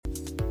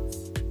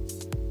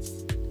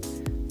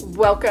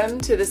Welcome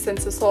to the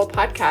Sense of Soul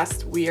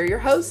podcast. We are your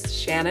hosts,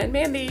 Shanna and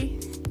Mandy.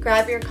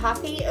 Grab your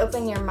coffee,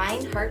 open your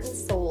mind, heart, and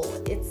soul.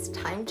 It's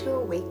time to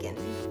awaken.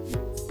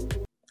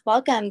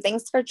 Welcome.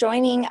 Thanks for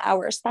joining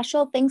our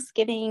special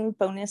Thanksgiving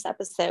bonus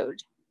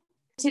episode.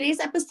 Today's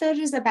episode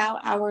is about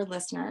our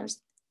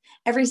listeners.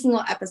 Every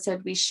single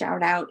episode we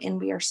shout out,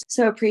 and we are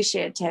so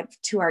appreciative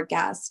to our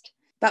guest.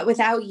 But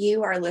without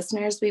you, our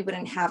listeners, we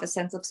wouldn't have a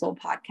Sense of Soul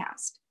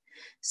podcast.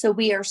 So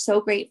we are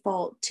so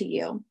grateful to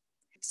you.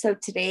 So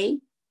today,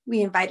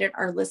 we invited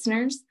our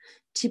listeners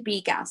to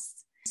be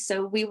guests.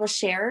 So we will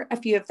share a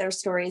few of their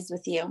stories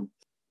with you.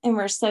 And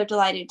we're so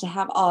delighted to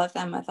have all of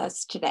them with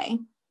us today.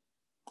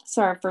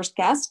 So our first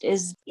guest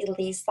is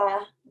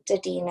Elisa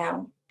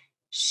Didino.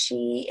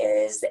 She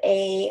is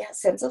a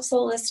Sense of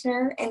Soul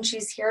listener, and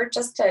she's here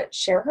just to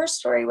share her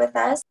story with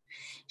us.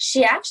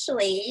 She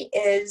actually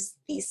is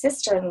the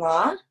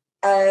sister-in-law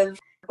of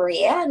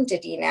Brianne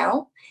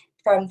Didino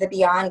from the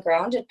Beyond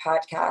Grounded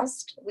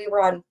podcast. We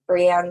were on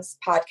Brianne's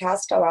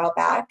podcast a while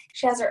back.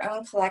 She has her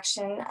own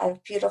collection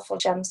of beautiful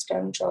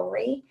gemstone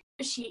jewelry.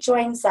 She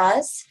joins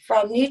us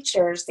from New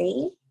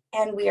Jersey,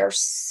 and we are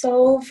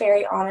so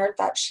very honored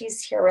that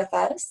she's here with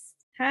us.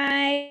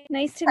 Hi,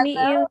 nice to meet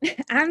you.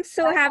 I'm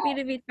so happy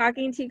to be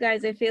talking to you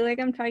guys. I feel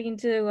like I'm talking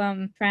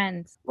to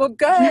friends. Well,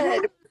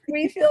 good.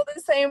 We feel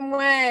the same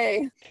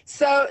way.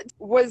 So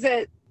was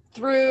it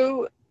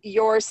through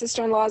your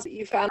sister-in-laws that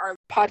you found our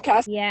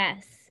podcast?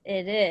 Yes,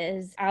 it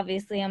is.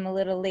 Obviously, I'm a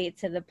little late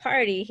to the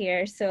party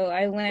here, so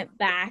I went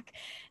back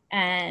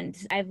and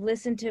I've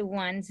listened to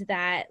ones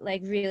that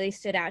really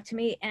stood out to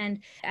me. And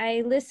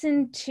I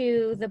listened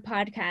to the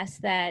podcast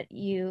that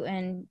you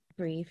and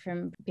Bree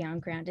from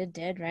Beyond Grounded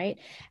did, right?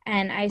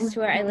 And I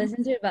swear I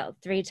listened to it about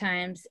 3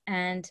 times,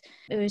 and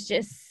it was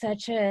just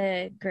such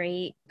a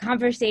great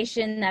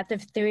conversation that the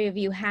 3 of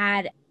you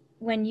had.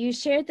 When you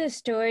shared the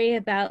story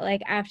about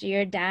after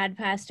your dad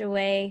passed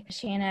away,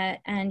 Shanna,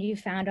 and you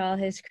found all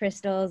his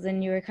crystals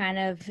and you were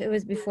it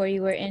was before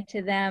you were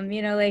into them,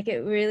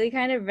 it really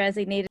kind of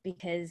resonated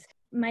because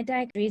my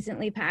dad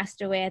recently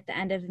passed away at the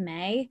end of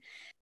May.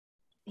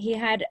 He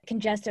had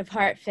congestive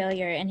heart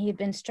failure and he'd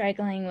been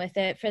struggling with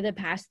it for the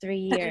past 3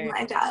 years.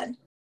 My dad.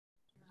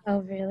 Oh,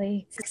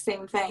 really? It's the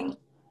same thing.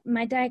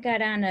 My dad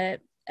got on a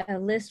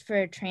list for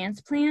a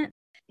transplant.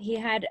 He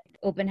had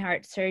open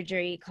heart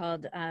surgery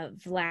called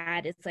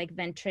VLAD. It's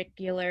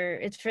ventricular.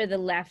 It's for the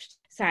left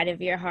side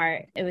of your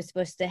heart. It was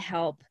supposed to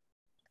help,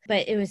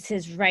 but it was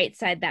his right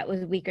side that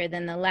was weaker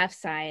than the left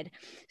side.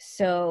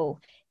 So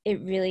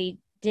it really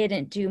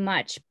didn't do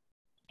much.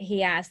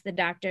 He asked the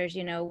doctors,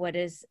 what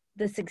is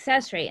the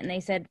success rate? And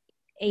they said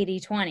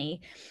 80-20.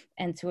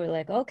 And so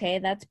we're okay,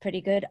 that's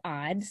pretty good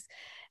odds.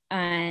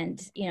 And,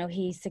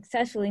 he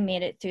successfully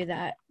made it through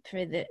that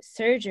for the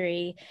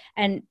surgery.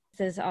 And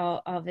this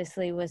all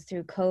obviously was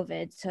through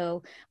COVID.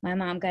 So my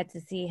mom got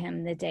to see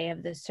him the day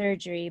of the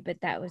surgery,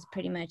 but that was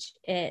pretty much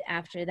it.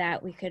 After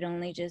that, we could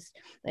only just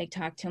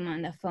talk to him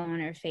on the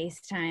phone or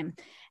FaceTime.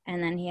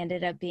 And then he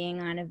ended up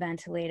being on a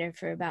ventilator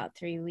for about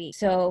 3 weeks.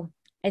 So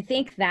I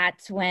think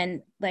that's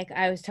when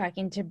I was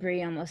talking to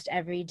Bree almost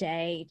every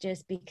day,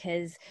 just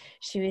because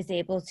she was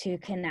able to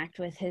connect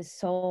with his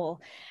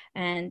soul,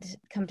 and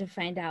come to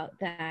find out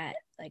that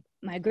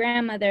my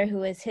grandmother, who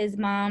was his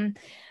mom,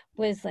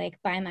 was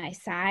by my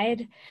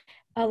side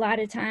a lot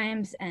of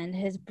times, and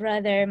his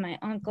brother, my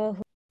uncle,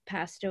 who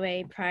passed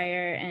away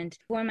prior, and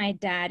before my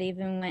dad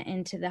even went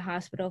into the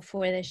hospital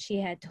for this, she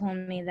had told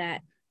me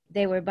that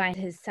they were by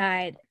his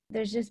side.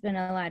 There's just been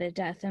a lot of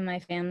death in my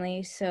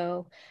family,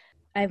 so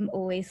I'm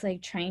always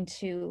trying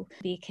to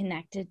be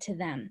connected to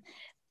them.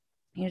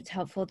 It's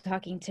helpful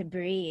talking to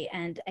Bree,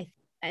 and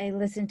I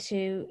listened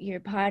to your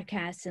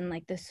podcast and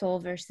the soul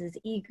versus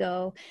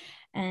ego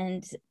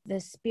and the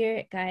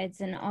spirit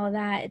guides and all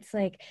that. It's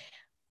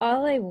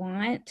all I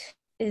want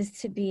is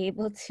to be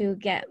able to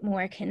get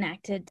more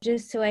connected,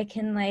 just so I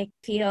can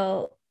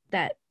feel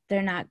that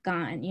they're not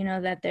gone,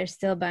 that they're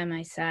still by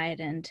my side.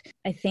 And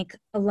I think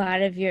a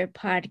lot of your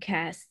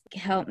podcasts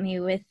help me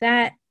with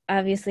that.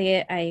 Obviously,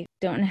 I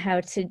don't know how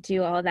to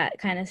do all that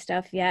kind of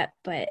stuff yet,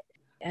 but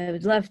I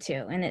would love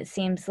to. And it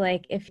seems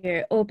like if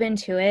you're open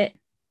to it,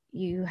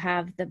 you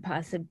have the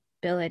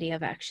possibility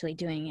of actually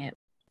doing it.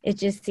 It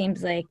just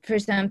seems like for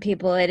some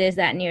people, it is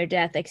that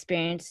near-death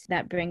experience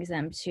that brings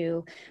them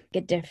to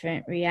a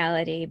different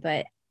reality.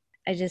 But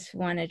I just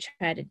want to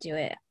try to do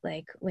it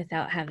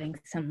without having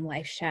some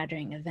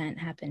life-shattering event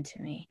happen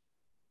to me.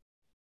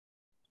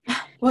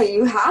 Well,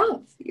 you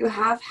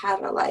have had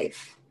a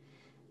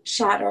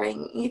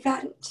life-shattering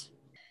event.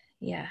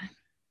 Yeah.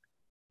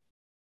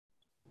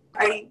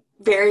 I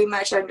very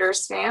much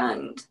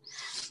understand.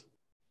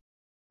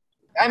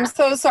 I'm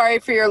so sorry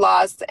for your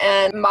loss,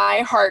 and my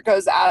heart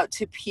goes out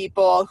to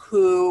people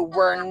who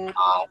were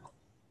not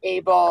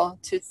able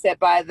to sit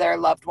by their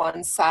loved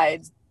one's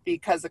side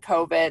because of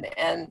COVID.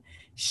 And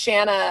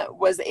Shanna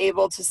was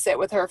able to sit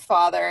with her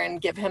father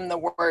and give him the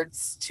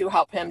words to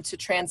help him to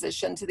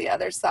transition to the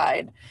other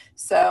side.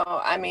 So,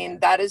 I mean,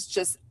 that is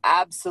just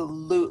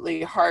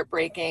absolutely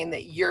heartbreaking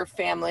that your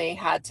family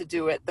had to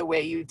do it the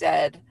way you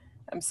did.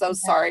 I'm so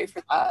sorry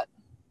for that.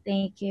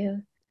 Thank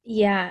you.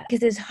 Yeah,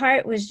 because his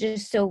heart was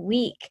just so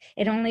weak.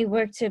 It only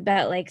worked to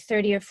about like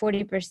 30 or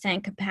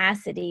 40%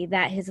 capacity,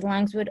 that his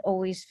lungs would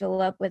always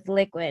fill up with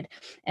liquid.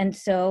 And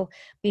so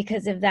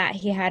because of that,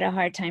 he had a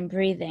hard time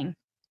breathing.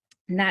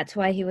 And that's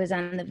why he was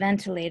on the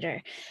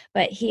ventilator.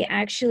 But he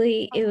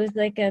actually, it was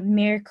like a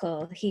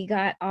miracle. He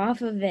got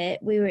off of it.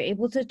 We were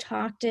able to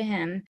talk to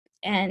him.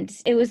 And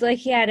it was like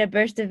he had a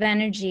burst of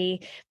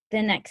energy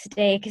the next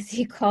day, because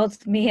he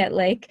called me at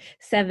like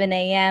 7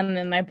 a.m.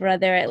 and my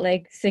brother at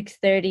like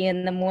 6:30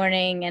 in the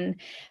morning. And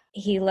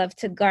he loved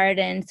to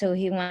garden, so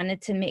he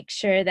wanted to make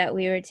sure that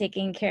we were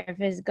taking care of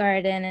his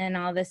garden and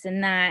all this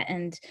and that.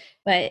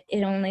 But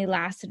it only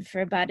lasted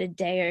for about a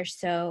day or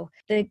so.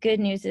 The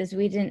good news is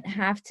we didn't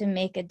have to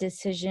make a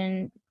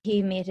decision.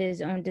 He made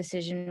his own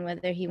decision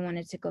whether he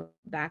wanted to go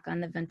back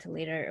on the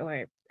ventilator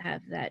or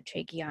have that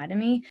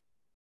tracheotomy.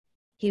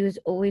 He was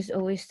always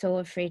so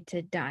afraid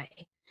to die.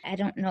 I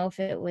don't know if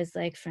it was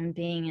like from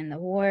being in the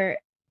war,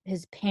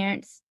 his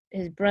parents,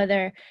 his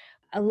brother,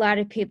 a lot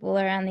of people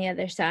are on the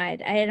other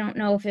side. I don't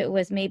know if it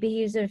was, maybe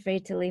he was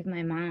afraid to leave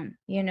my mom.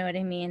 You know what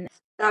I mean?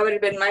 That would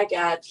have been my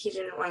dad. He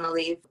didn't want to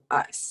leave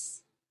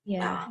us.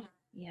 Yeah.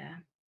 Yeah.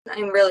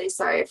 I'm really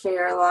sorry for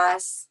your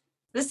loss.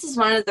 This is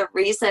one of the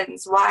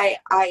reasons why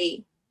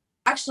I'll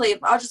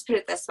just put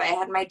it this way.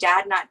 Had my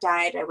dad not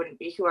died, I wouldn't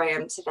be who I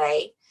am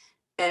today.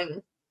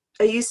 And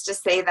I used to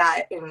say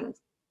that, and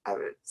I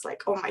was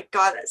like, oh my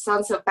God, that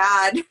sounds so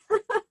bad.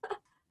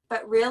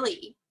 But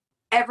really,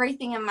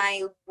 everything in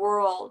my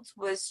world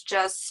was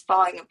just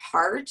falling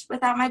apart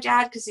without my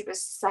dad, because he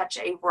was such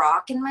a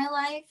rock in my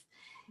life.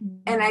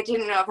 Mm-hmm. And I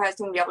didn't know if I was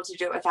going to be able to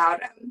do it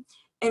without him.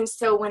 And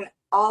so when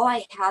all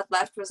I had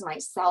left was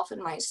myself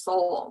and my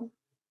soul,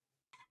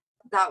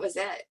 that was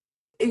it.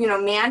 You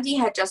know, Mandy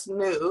had just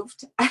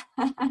moved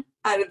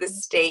out of the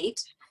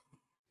state.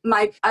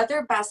 My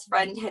other best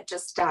friend had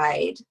just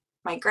died.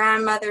 My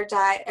grandmother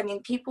died. I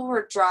mean, people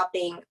were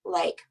dropping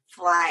like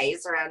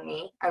flies around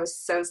me. I was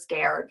so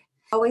scared.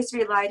 I always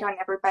relied on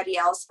everybody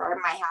else for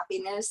my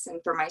happiness and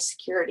for my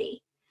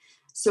security.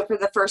 So for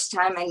the first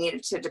time, I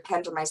needed to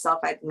depend on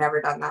myself. I'd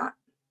never done that.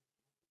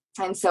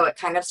 And so it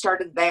kind of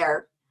started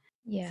there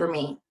for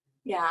me.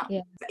 Yeah.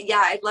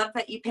 I love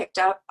that you picked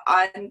up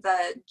on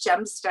the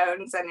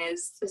gemstones and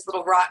his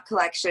little rock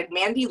collection.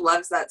 Mandy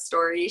loves that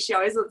story. She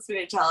always wants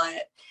me to tell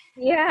it.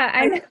 Yeah,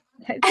 I know.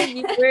 I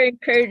think you were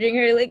encouraging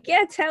her, like,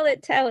 yeah, tell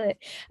it.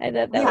 I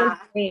thought that was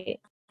great.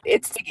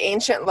 It's like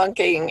ancient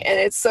looking, and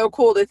it's so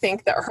cool to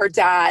think that her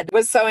dad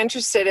was so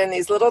interested in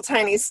these little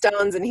tiny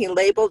stones, and he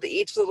labeled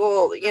each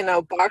little,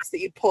 box that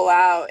you'd pull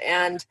out.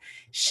 And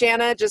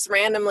Shanna just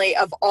randomly,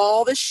 of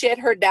all the shit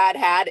her dad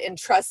had, and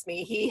trust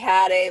me, he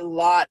had a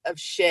lot of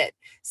shit,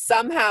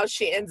 somehow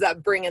she ends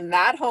up bringing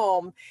that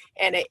home,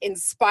 and it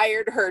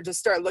inspired her to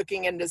start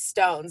looking into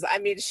stones. I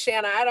mean,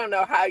 Shanna, I don't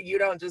know how you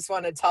don't just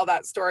want to tell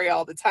that story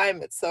all the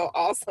time. It's so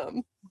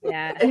awesome.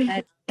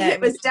 Yeah. It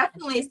was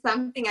definitely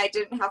something I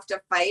didn't have to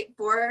fight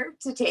for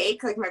to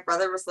take. Like, my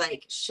brother was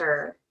like,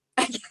 sure.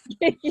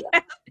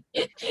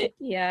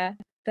 Yeah.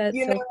 That's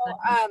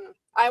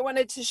I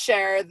wanted to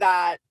share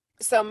that.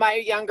 So my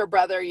younger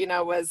brother,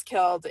 was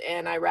killed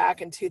in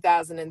Iraq in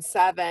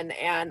 2007.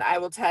 And I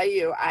will tell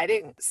you, I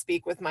didn't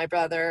speak with my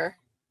brother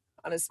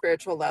on a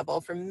spiritual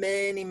level for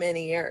many,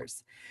 many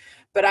years.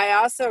 But I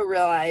also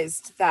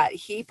realized that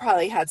he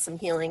probably had some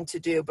healing to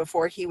do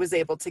before he was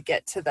able to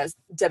get to the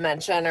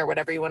dimension, or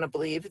whatever you want to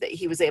believe, that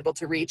he was able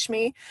to reach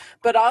me.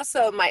 But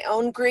also my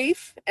own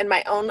grief and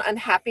my own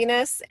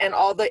unhappiness and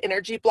all the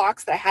energy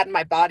blocks that I had in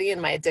my body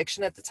and my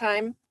addiction at the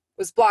time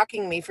was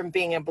blocking me from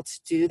being able to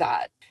do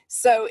that.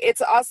 So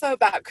it's also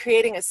about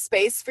creating a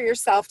space for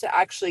yourself to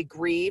actually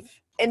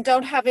grieve. And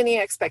don't have any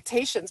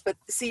expectations. But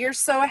see, you're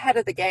so ahead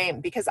of the game,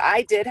 because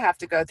I did have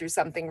to go through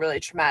something really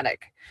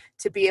traumatic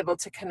to be able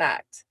to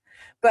connect.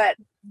 But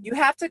you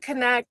have to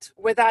connect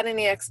without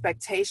any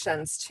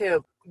expectations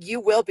too.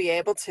 You will be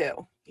able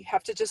to. You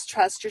have to just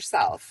trust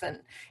yourself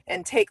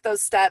and take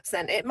those steps.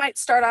 And it might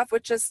start off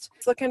with just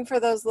looking for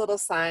those little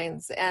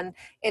signs. And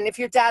if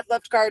your dad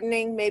loved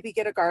gardening, maybe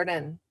get a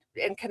garden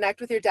and connect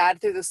with your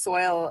dad through the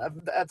soil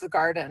of the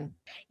garden.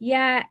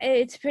 Yeah,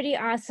 it's pretty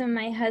awesome.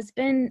 My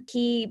husband,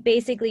 he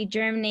basically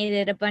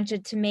germinated a bunch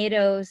of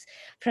tomatoes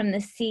from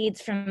the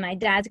seeds from my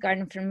dad's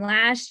garden from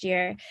last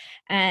year.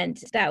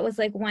 And that was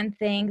like one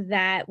thing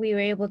that we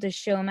were able to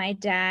show my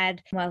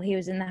dad while he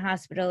was in the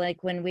hospital.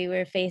 Like when we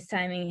were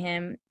FaceTiming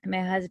him, my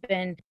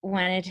husband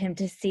wanted him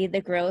to see the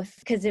growth,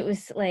 because it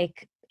was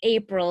like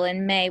April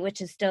and May,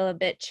 which is still a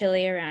bit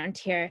chilly around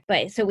here.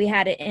 But so we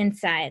had it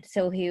inside.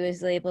 So he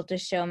was able to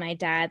show my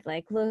dad,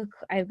 like, look,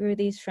 I grew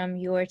these from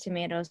your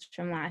tomatoes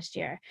from last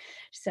year.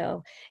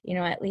 So,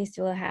 at least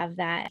we'll have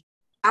that.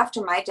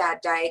 After my dad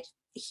died,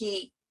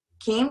 he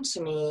came to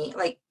me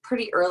like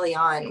pretty early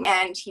on,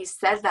 and he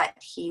said that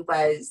he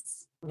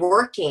was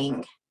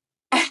working.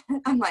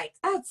 I'm like,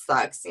 that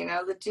sucks.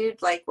 The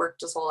dude like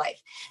worked his whole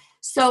life.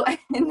 So,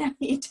 and now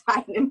he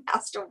died and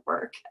has to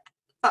work.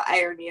 The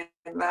irony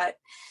in that.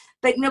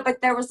 But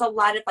there was a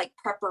lot of like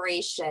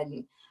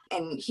preparation.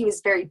 and he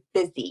was very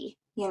busy,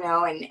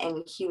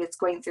 and he was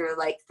going through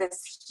like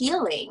this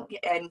healing,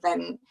 and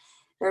then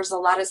there's a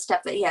lot of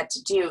stuff that he had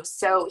to do.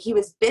 So he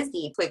was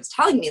busy. He was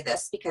telling me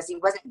this because he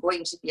wasn't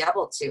going to be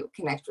able to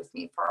connect with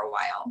me for a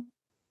while.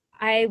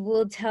 I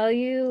will tell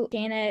you,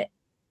 Dana,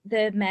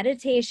 the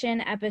meditation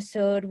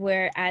episode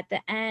where at the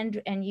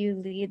end and you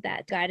lead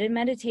that guided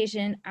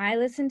meditation, I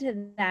listen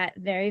to that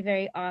very,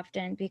 very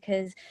often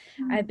because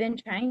I've been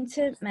trying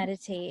to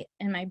meditate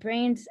and my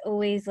brain's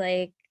always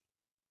like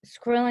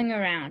scrolling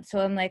around. So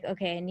I'm like,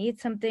 okay, I need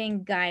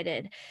something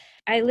guided.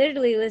 I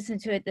literally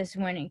listened to it this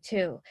morning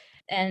too.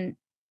 And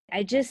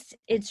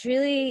it's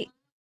really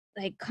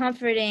like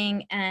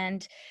comforting,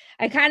 and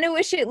I kind of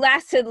wish it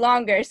lasted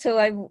longer.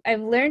 So I've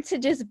learned to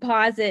just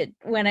pause it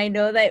when I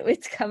know that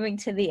it's coming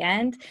to the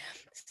end,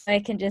 so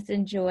I can just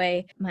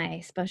enjoy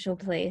my special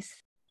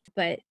place.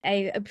 But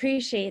I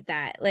appreciate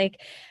that. Like,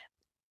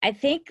 I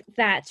think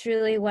that's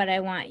really what I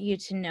want you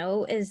to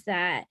know, is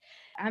that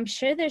I'm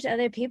sure there's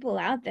other people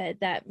out there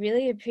that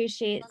really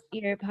appreciate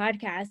your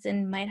podcast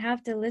and might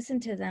have to listen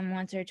to them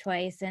once or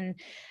twice and,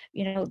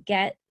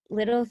 get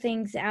little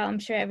things out. I'm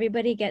sure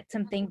everybody gets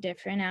something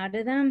different out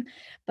of them,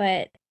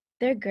 but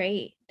they're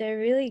great. They're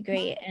really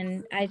great.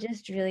 And I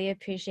just really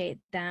appreciate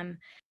them,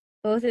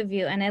 both of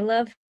you. And I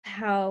love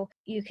how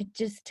you could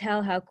just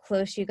tell how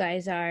close you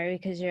guys are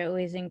because you're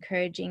always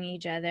encouraging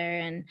each other.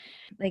 And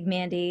like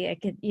Mandy, I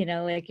could,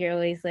 like you're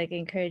always like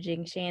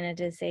encouraging Shanna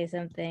to say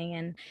something.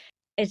 And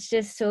it's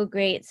just so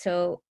great.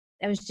 So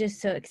I was just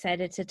so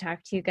excited to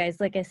talk to you guys.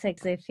 Like I said,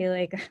 because I feel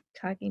like I'm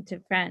talking to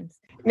friends.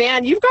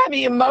 Man, you've got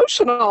me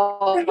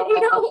emotional.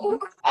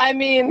 I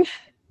mean,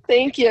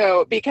 thank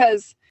you,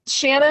 because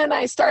Shanna and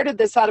I started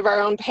this out of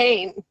our own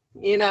pain,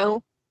 Yeah.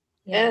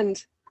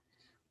 and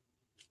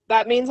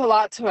that means a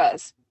lot to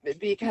us,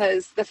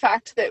 because the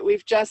fact that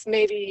we've just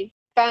maybe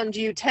found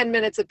you 10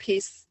 minutes of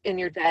peace in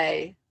your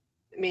day,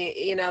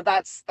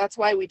 that's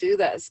why we do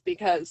this,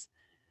 because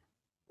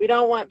we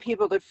don't want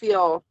people to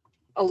feel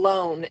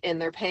alone in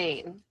their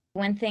pain.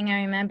 One thing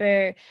I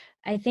remember,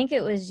 I think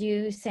it was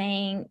you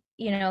saying,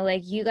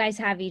 like you guys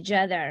have each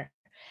other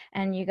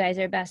and you guys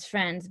are best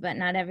friends, but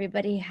not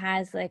everybody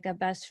has like a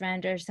best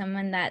friend or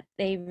someone that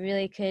they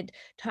really could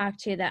talk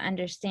to that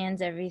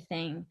understands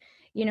everything.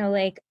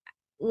 Like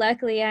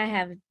luckily I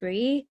have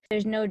Bree.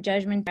 There's no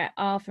judgment at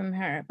all from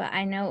her, but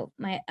I know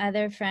my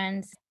other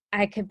friends,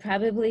 I could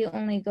probably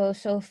only go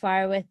so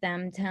far with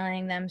them,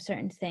 telling them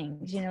certain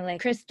things, like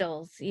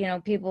crystals,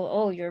 people,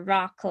 oh, your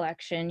rock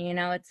collection,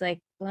 it's like,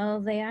 well,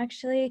 they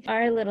actually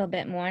are a little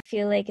bit more. I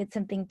feel like it's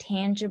something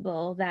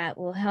tangible that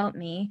will help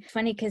me.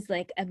 Funny, because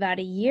like about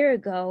a year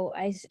ago,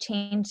 I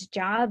changed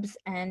jobs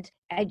and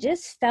I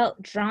just felt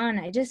drawn.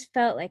 I just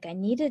felt like I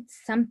needed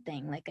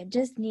something, like I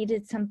just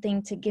needed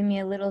something to give me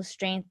a little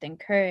strength and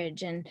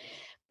courage. And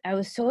I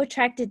was so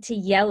attracted to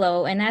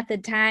yellow, and at the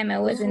time I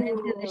wasn't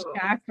into the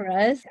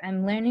chakras.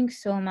 I'm learning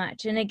so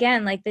much. And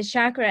again, like the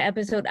chakra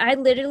episode, I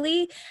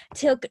literally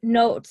took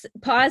notes,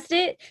 paused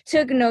it,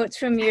 took notes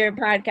from your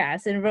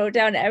podcast and wrote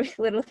down every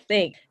little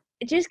thing.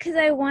 Just because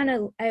I want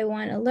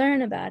to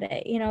learn about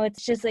it.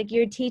 It's just like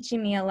you're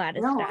teaching me a lot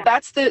of stuff.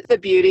 That's the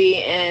beauty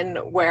in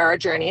where our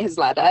journey has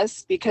led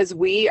us, because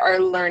we are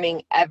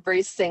learning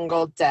every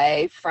single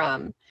day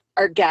from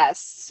our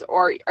guests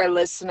or our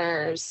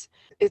listeners.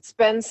 It's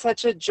been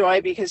such a joy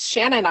because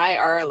Shanna and I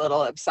are a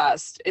little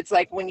obsessed. It's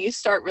like when you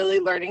start really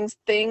learning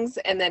things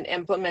and then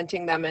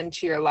implementing them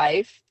into your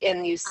life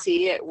and you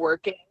see it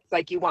working, it's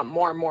like you want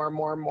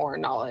more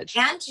knowledge.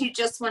 And you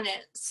just want to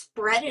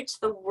spread it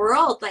to the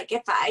world. Like,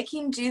 if I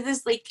can do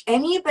this, like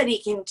anybody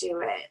can do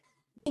it.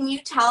 Can you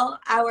tell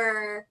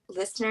our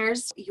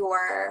listeners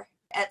your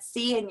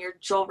Etsy and your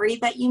jewelry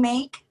that you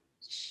make?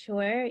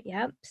 Sure.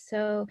 Yep.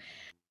 So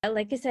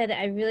like I said,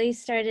 I really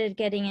started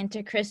getting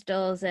into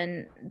crystals,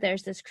 and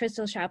there's this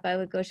crystal shop I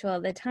would go to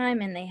all the time,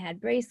 and they had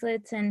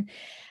bracelets, and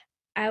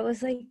I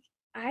was like,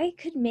 I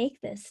could make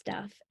this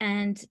stuff.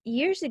 And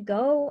years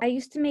ago, I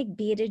used to make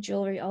beaded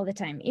jewelry all the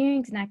time,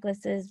 earrings,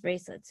 necklaces,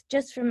 bracelets,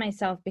 just for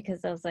myself,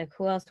 because I was like,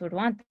 who else would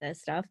want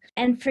this stuff?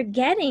 And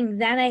forgetting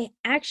that I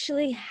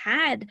actually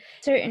had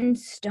certain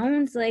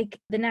stones, like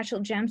the natural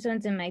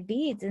gemstones in my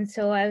beads. And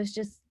so I was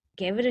just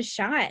gave it a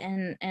shot,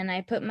 and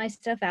I put my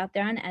stuff out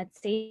there on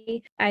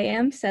Etsy. I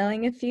am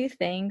selling a few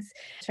things,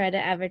 try to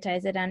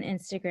advertise it on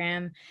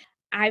Instagram.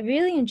 I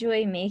really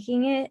enjoy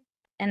making it,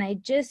 and I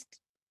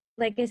just,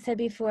 like I said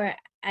before,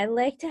 I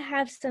like to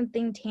have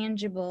something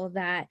tangible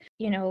that,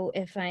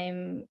 if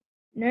I'm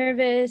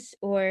nervous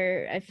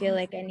or I feel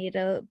like I need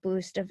a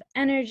boost of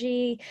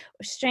energy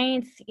or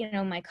strength,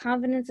 my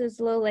confidence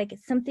is low, like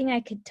it's something I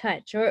could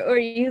touch, or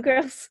you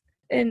girls,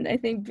 and I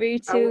think Bree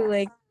too,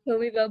 like told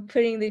me about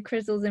putting the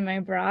crystals in my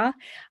bra.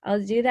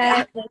 I'll do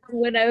that like,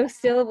 when I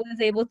still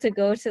was able to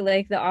go to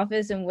like the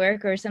office and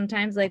work, or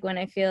sometimes like when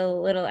I feel a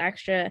little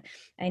extra,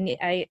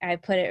 I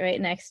put it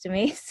right next to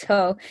me.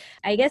 So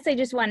I guess I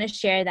just want to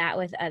share that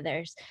with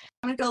others.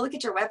 I'm gonna go look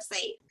at your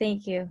website.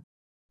 Thank you.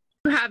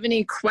 Do you have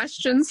any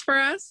questions for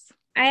us?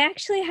 I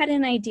actually had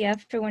an idea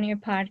for one of your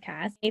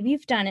podcasts. Maybe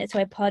you've done it, so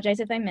I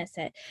apologize if I miss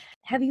it.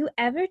 Have you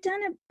ever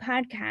done a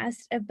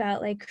podcast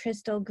about like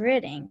crystal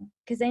gritting?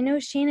 Because I know,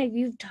 Shanna,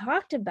 you've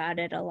talked about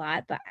it a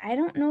lot, but I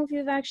don't know if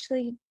you've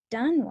actually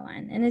done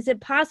one. And is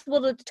it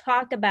possible to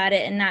talk about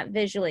it and not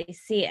visually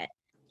see it?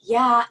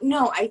 Yeah,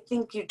 no, I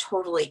think you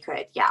totally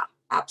could. Yeah,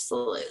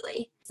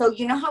 absolutely. So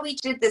you know how we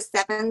did the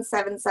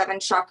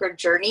 777 chakra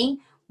journey?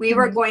 We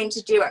were going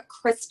to do a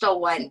crystal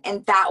one,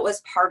 and that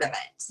was part of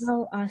it.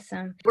 Oh,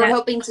 awesome. We're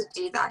hoping to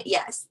do that.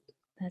 Yes.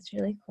 That's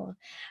really cool.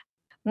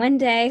 One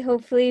day,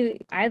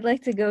 hopefully, I'd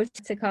like to go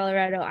to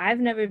Colorado. I've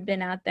never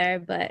been out there,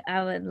 but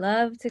I would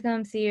love to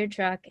come see your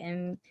truck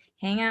and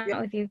hang out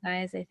with you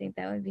guys. I think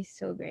that would be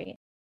so great.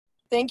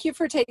 Thank you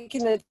for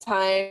taking the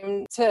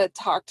time to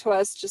talk to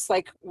us just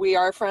like we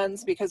are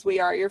friends, because we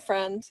are your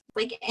friend.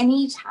 Like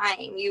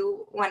anytime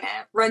you want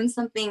to run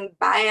something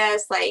by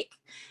us, like,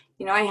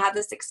 you know, I had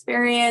this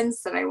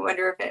experience and I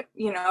wonder if it,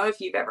 you know, if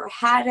you've ever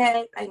had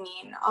it. I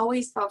mean,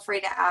 always feel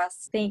free to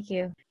ask. Thank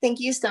you. Thank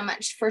you so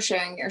much for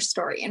sharing your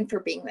story and for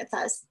being with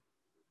us.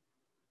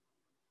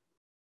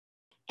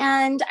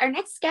 And our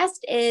next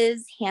guest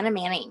is Hannah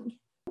Manning.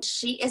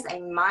 She is a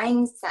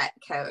mindset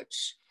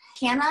coach.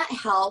 Hannah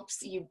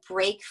helps you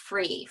break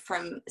free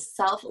from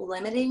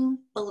self-limiting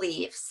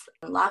beliefs,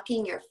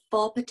 unlocking your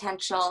full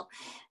potential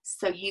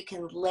so you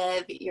can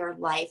live your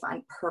life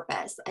on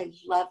purpose. I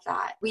love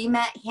that. We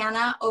met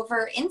Hannah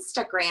over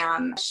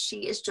Instagram.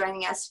 She is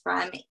joining us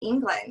from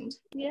England.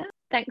 Yeah,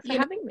 thanks for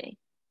having me.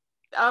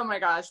 Oh my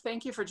gosh,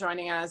 thank you for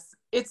joining us.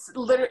 It's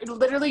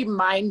literally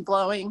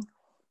mind-blowing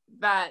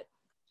that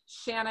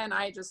Shanna and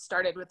I just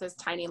started with this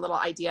tiny little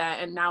idea,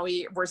 and now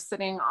we're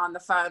sitting on the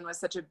phone with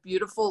such a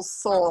beautiful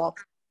soul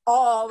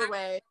all the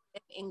way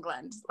in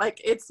England. Like,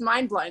 it's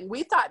mind-blowing.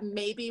 We thought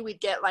maybe we'd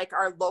get like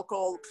our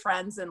local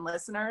friends and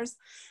listeners,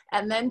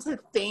 and then to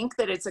think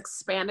that it's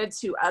expanded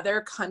to other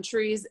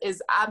countries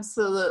is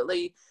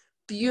absolutely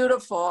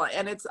beautiful.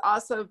 And it's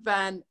also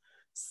been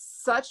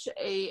such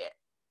a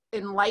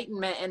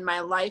enlightenment in my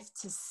life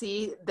to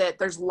see that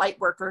there's light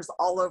workers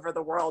all over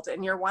the world,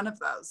 and you're one of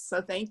those.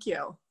 So thank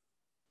you.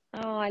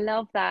 Oh, I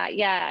love that.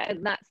 Yeah,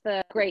 and that's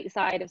the great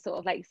side of sort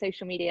of like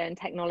social media and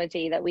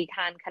technology, that we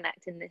can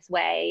connect in this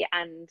way.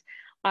 And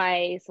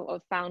I sort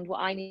of found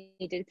what I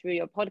needed through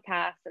your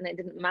podcast, and it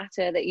didn't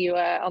matter that you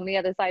were on the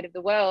other side of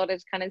the world. I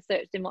just kind of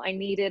searched in what I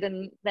needed,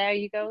 and there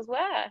you go as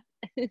well.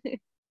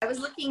 I was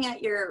looking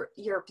at your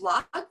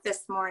blog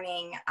this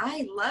morning.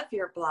 I love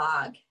your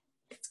blog.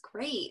 It's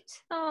great.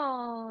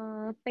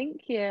 Oh,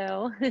 thank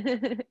you.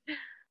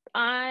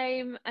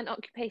 I'm an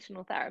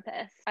occupational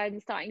therapist. I'm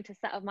starting to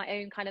set up my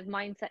own kind of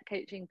mindset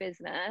coaching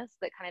business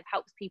that kind of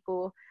helps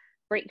people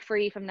break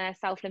free from their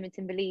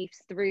self-limiting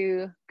beliefs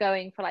through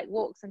going for like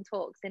walks and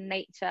talks in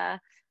nature.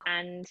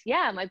 And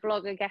yeah, my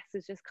blog, I guess,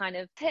 is just kind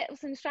of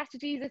tips and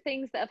strategies of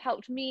things that have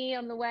helped me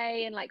on the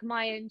way and like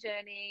my own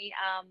journey.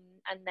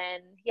 And then,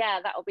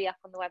 yeah, that'll be up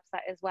on the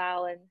website as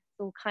well, and it's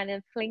all kind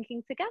of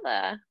linking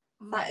together.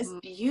 That is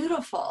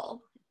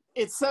beautiful.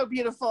 It's so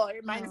beautiful. It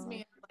reminds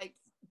me of like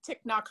Thich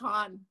Nhat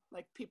Hanh,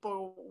 like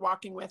people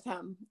walking with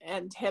him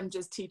and him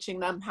just teaching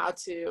them how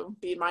to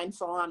be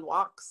mindful on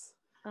walks.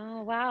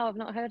 Oh, wow. I've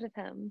not heard of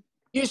him.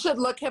 You should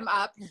look him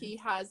up. He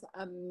has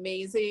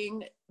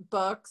amazing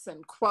books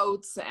and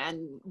quotes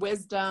and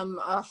wisdom.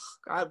 Oh,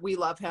 God, we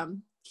love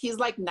him. He's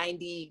like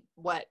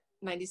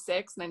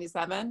 96,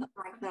 97?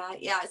 Like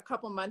that, yeah. A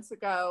couple months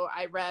ago,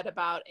 I read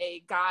about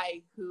a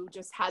guy who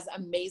just has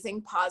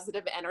amazing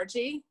positive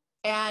energy,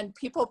 and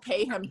people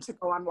pay him to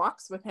go on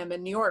walks with him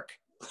in New York.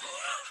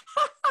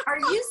 Are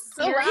you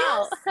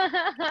serious?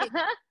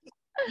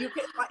 You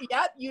can,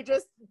 you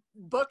just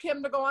book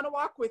him to go on a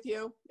walk with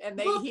you, and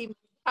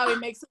how he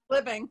makes a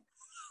living.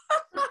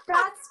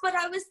 That's what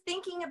I was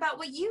thinking about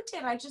what you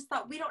did. I just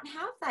thought we don't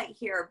have that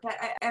here, but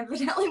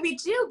evidently we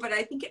do, but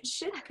I think it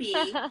should be.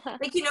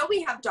 Like, you know,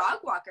 we have dog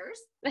walkers.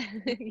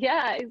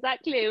 Yeah,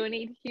 exactly. We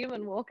need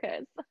human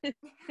walkers.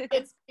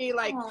 It's be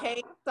like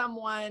paying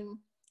someone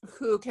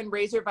who can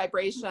raise your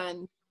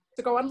vibration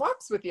to go on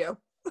walks with you.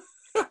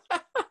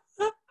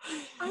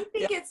 I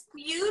think it's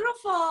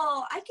beautiful.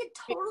 I could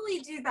totally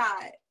do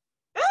that.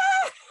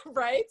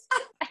 Right?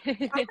 I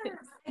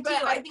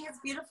think it's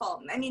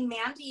beautiful. I mean,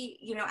 Mandy,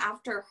 you know,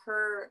 after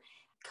her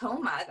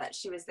coma that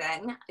she was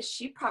in,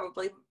 she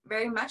probably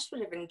very much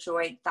would have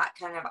enjoyed that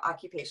kind of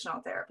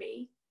occupational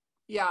therapy.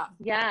 Yeah.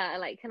 Yeah,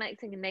 like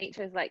connecting in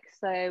nature is like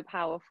so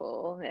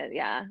powerful.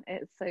 Yeah,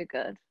 it's so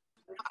good.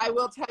 I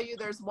will tell you,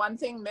 there's one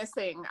thing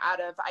missing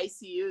out of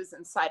ICUs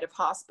inside of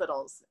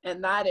hospitals,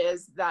 and that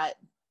is that,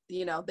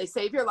 you know, they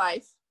save your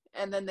life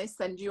and then they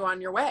send you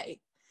on your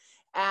way.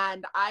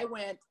 And I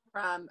went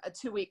from a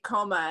 2-week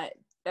coma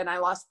and I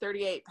lost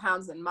 38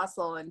 pounds in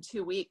muscle in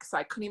 2 weeks.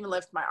 I couldn't even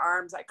lift my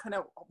arms. I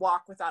couldn't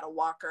walk without a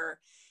walker.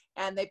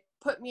 And they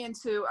put me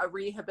into a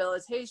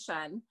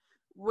rehabilitation,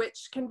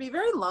 which can be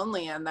very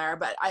lonely in there.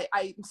 But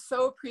I'm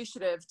so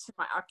appreciative to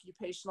my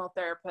occupational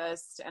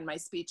therapist and my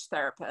speech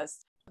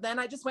therapist. Then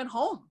I just went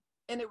home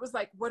And it was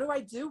like, what do I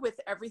do with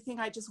everything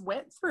I just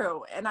went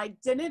through? And I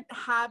didn't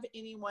have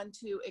anyone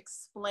to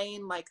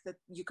explain like that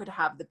you could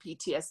have the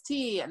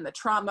PTSD and the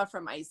trauma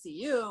from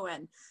ICU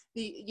and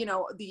the, you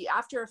know, the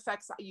after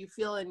effects that you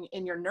feel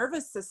in your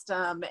nervous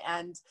system.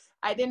 And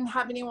I didn't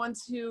have anyone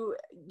to,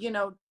 you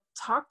know,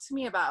 talk to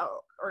me about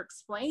or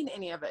explain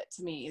any of it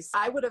to me. So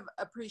I would have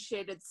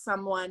appreciated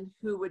someone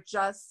who would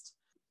just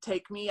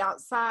take me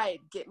outside,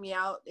 get me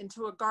out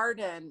into a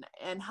garden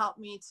and help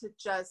me to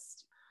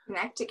just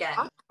connect again.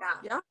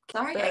 Yeah.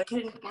 Sorry, I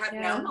couldn't have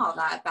known all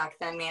that back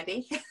then,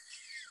 Mandy.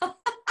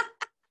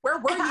 Where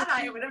were you?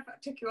 I would have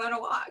took you on a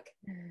walk.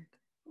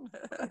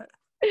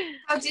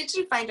 How did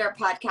you find our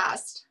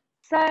podcast?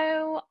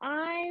 So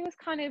I was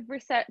kind of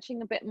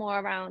researching a bit more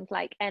around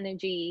like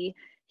energy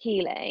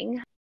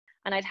healing,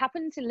 and I'd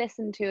happened to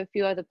listen to a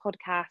few other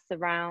podcasts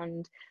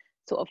around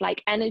sort of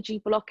like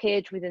energy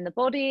blockage within the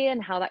body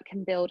and how that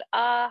can build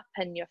up,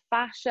 and your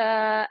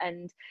fascia,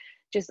 and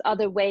just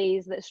other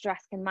ways that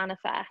stress can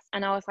manifest.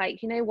 And I was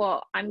like, you know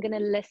what, I'm going to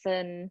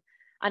listen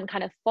and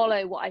kind of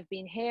follow what I've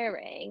been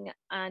hearing.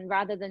 And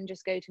rather than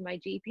just go to my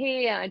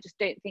GP, and I just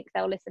don't think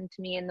they'll listen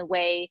to me in the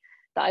way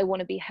that I want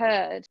to be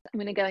heard, I'm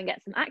going to go and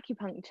get some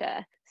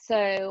acupuncture.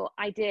 So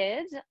I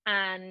did,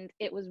 and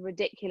it was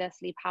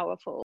ridiculously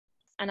powerful.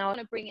 And I want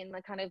to bring in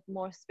the kind of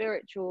more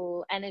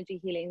spiritual energy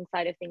healing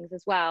side of things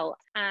as well,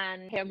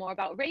 and hear more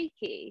about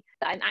Reiki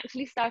that I'm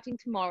actually starting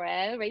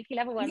tomorrow. Reiki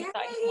level 1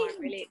 starting tomorrow.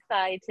 I'm really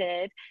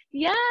excited.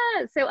 Yeah.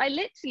 So I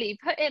literally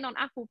put in on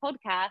Apple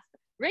Podcasts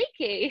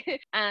Reiki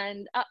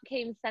and up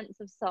came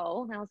Sense of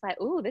Soul. And I was like,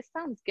 oh, this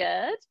sounds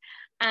good.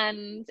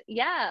 And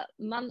yeah,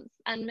 months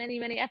and many,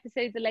 many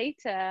episodes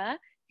later,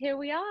 here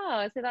we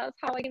are. So that was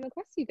how I came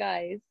across you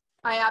guys.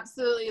 I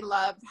absolutely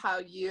loved how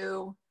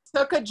you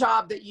took a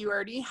job that you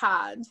already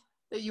had,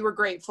 that you were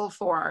grateful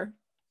for,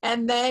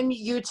 and then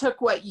you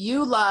took what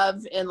you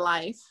love in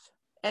life,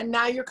 and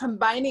now you're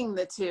combining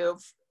the two,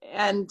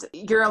 and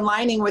you're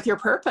aligning with your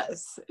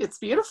purpose. It's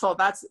beautiful.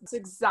 That's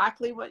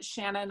exactly what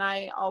Shanna and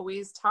I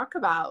always talk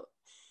about.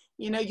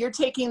 You know, you're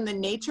taking the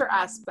nature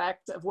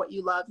aspect of what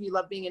you love. You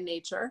love being in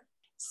nature.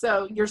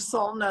 So your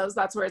soul knows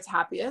that's where it's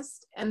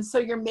happiest. And so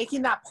you're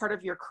making that part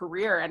of your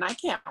career. And I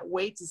can't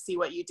wait to see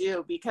what you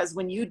do, because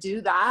when you do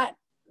that,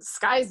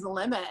 sky's the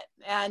limit.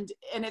 And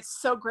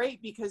it's so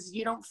great because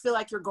you don't feel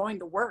like you're going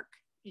to work.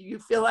 You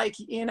feel like,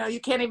 you know, you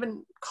can't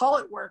even call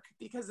it work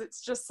because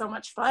it's just so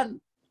much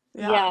fun.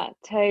 Yeah,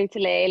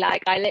 totally.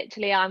 Like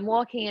I'm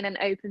walking in an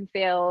open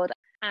field,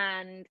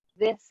 and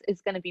this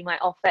is going to be my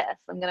office.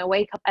 I'm going to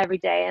wake up every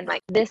day and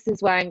like, this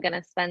is where I'm going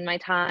to spend my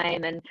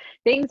time. And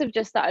things have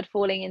just started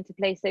falling into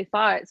place so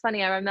far. It's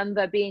funny. I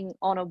remember being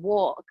on a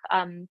walk,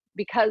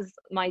 because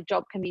my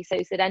job can be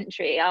so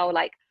sedentary. I'll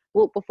like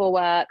walk before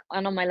work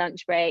and on my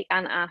lunch break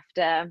and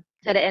after,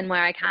 fit it in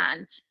where I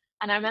can.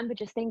 And I remember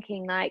just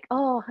thinking like,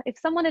 oh, if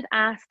someone had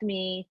asked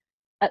me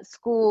at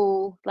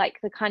school, like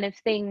the kind of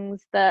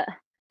things that,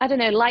 I don't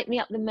know, light me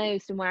up the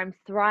most and where I'm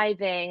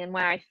thriving and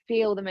where I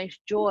feel the most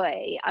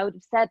joy, I would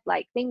have said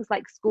like things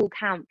like school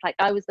camp. Like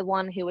I was the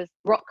one who was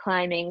rock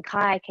climbing,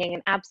 kayaking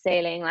and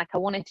abseiling. Like I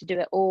wanted to do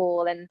it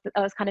all. And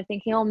I was kind of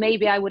thinking, oh,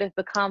 maybe I would have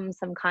become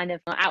some kind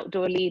of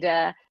outdoor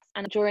leader.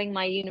 And during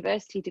my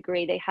university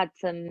degree, they had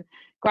some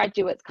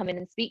graduates come in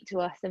and speak to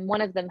us. And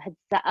one of them had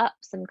set up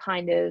some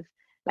kind of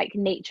like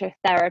nature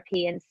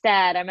therapy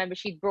instead. I remember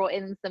she'd brought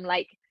in some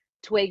like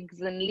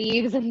twigs and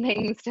leaves and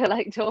things to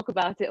like talk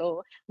about it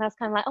all. And I was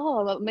kind of like,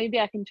 oh, well, maybe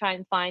I can try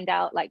and find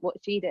out like what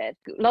she did.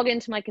 Log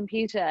into my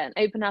computer and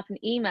open up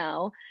an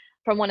email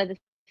from one of the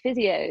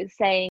physios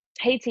saying,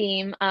 hey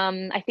team,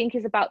 I think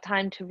it's about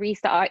time to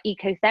restart our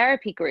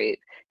ecotherapy group.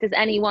 Does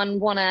anyone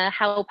want to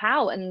help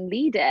out and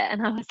lead it?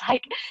 And I was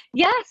like,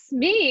 yes,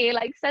 me,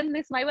 like send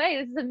this my way.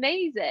 This is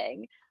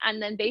amazing.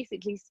 And then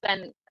basically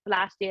spent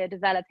last year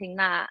developing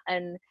that.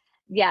 And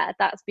yeah,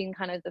 that's been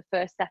kind of the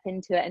first step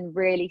into it and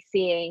really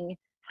seeing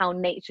how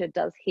nature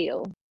does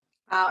heal.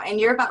 Wow, and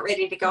you're about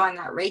ready to go on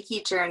that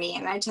Reiki journey.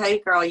 And I tell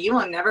you, girl, you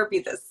will never be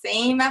the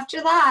same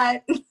after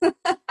that.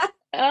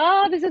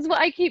 Oh, this is what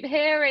I keep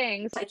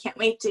hearing. I can't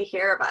wait to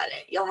hear about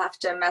it. You'll have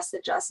to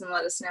message us and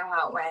let us know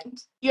how it went.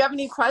 Do you have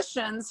any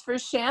questions for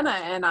Shanna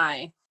and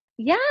I?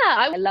 Yeah,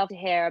 I love to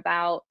hear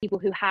about people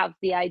who have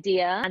the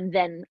idea and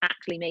then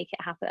actually make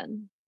it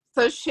happen.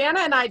 So Shanna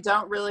and I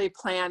don't really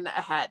plan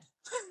ahead.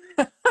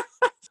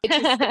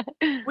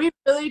 We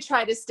really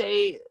try to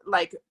stay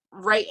like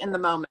right in the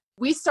moment.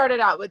 We started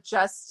out with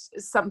just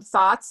some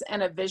thoughts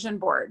and a vision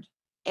board.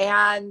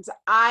 And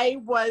I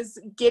was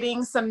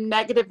getting some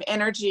negative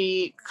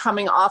energy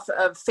coming off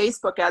of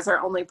Facebook as our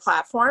only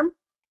platform.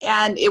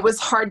 And it was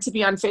hard to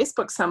be on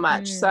Facebook so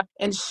much.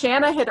 And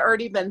Shanna had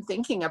already been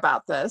thinking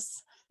about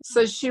this.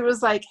 So she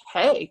was like,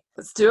 hey,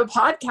 let's do a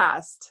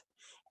podcast.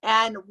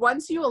 And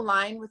once you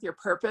align with your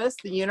purpose,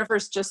 the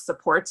universe just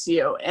supports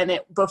you. And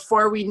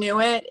before we knew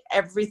it,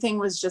 everything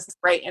was just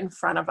right in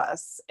front of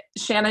us.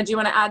 Shanna, do you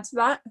want to add to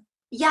that?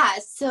 Yeah.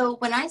 So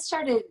when I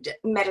started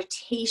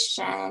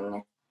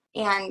meditation,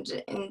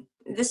 and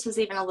this was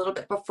even a little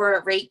bit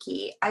before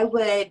Reiki, I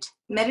would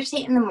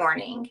meditate in the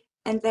morning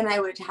And then I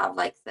would have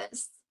like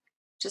this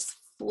just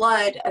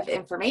flood of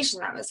information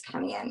that was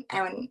coming in.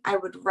 And I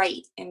would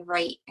write and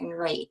write and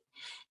write.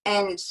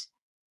 And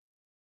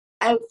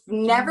I've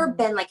never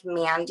been like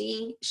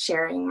Mandy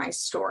sharing my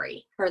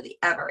story, hardly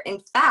ever. In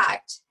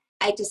fact,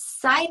 I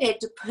decided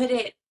to put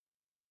it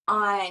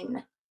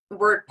on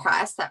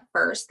WordPress at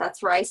first.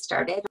 That's where I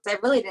started. I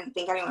really didn't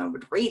think anyone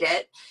would read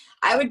it.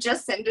 I would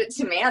just send it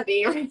to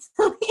Mandy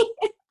recently.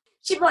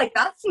 She'd be like,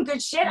 that's some good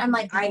shit. I'm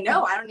like, I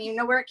know. I don't even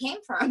know where it came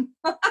from.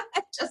 I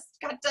just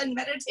got done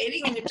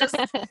meditating and it just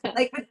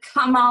like would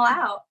come all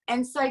out.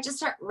 And so I just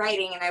started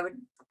writing and I would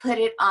put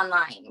it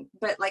online.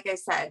 But like I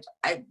said,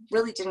 I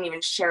really didn't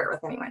even share it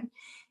with anyone.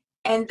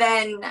 And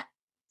then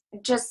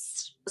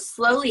just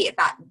slowly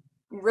that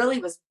really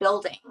was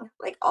building,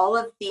 like all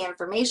of the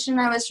information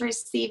I was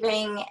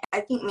receiving.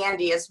 I think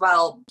Mandy as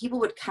well, people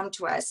would come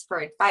to us for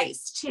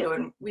advice too.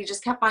 And we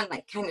just kept on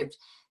like kind of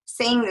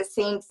saying the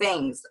same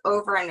things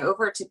over and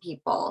over to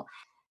people.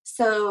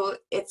 So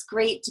it's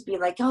great to be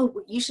like,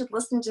 oh, you should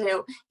listen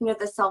to,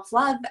 the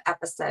self-love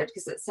episode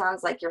because it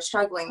sounds like you're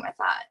struggling with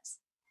that.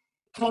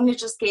 Kind of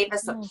just gave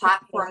us a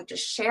platform to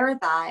share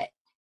that,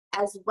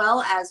 as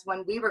well as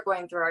when we were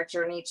going through our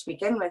journey to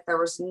begin with, there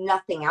was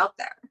nothing out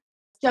there.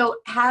 So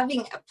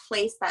having a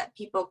place that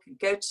people could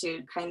go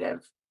to kind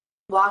of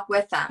walk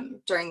with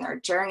them during their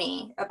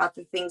journey about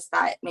the things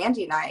that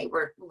Mandy and I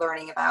were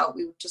learning about,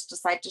 we just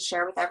decided to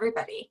share with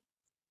everybody.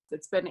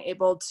 It's been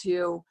able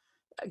to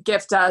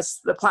gift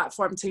us the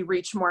platform to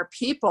reach more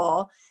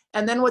people.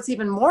 And then what's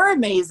even more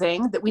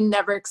amazing that we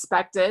never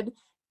expected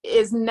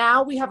is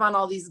now we have on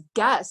all these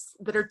guests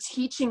that are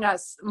teaching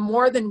us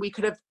more than we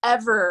could have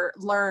ever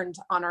learned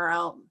on our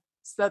own.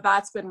 So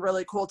that's been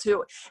really cool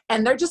too.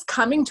 And they're just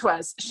coming to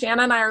us.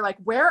 Shanna and I are like,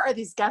 where are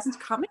these guests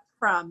coming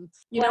from?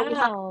 We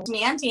have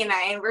Mandy and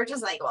I, and we're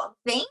just like, well,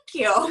 thank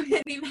you.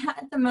 We've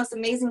had the most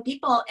amazing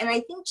people. And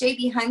I think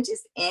JB Hunt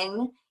is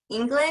in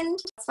England.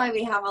 That's why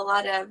we have a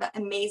lot of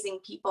amazing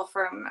people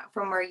from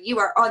where you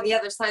are on the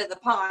other side of the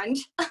pond.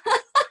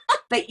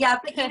 But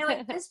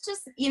it's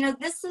just,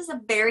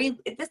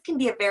 this can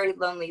be a very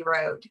lonely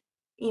road,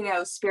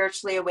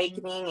 spiritually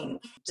awakening and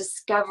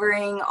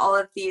discovering all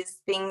of these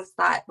things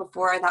that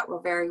before that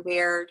were very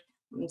weird.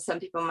 Some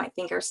people might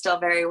think are still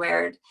very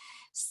weird.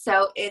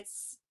 So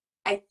it's,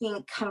 I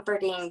think,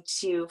 comforting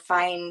to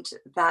find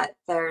that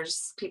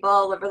there's people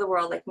all over the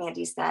world, like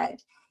Mandy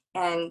said,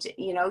 and,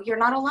 you're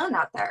not alone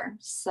out there.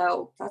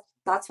 So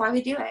that's why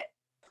we do it.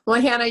 Well,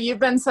 Hannah, you've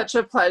been such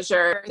a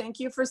pleasure. Thank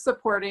you for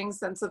supporting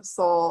Sense of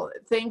Soul.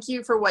 Thank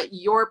you for what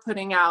you're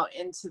putting out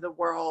into the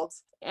world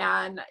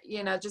and,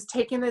 just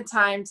taking the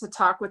time to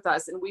talk with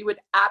us. And we would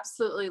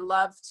absolutely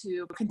love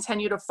to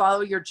continue to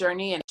follow your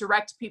journey and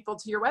direct people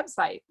to your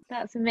website.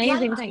 That's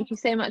amazing. Yeah. Thank you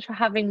so much for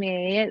having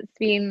me. It's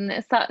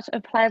been such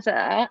a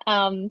pleasure.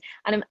 And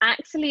I'm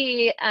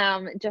actually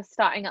just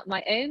starting up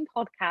my own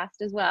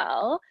podcast as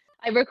well.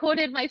 I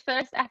recorded my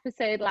first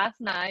episode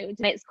last night,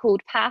 and it's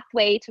called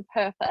Pathway to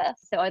Purpose.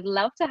 So I'd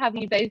love to have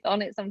you both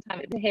on it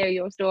sometime to hear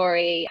your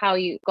story, how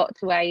you got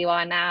to where you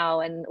are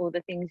now and all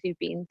the things you've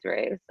been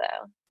through. So,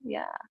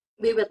 yeah.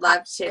 We would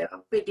love to.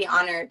 We'd be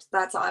honored.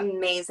 That's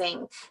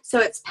amazing. So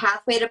it's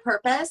Pathway to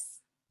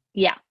Purpose?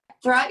 Yeah.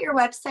 Throw out your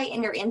website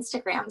and your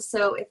Instagram.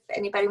 So if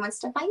anybody wants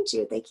to find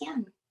you, they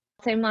can.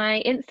 So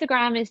my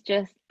Instagram is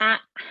just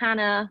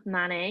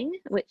 @HannahManning,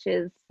 which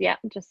is,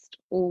 just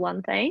all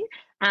one thing.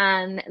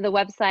 And the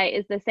website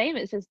is the same.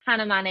 It's just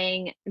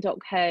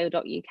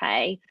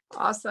hannahmanning.co.uk.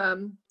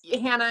 Awesome.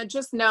 Hannah,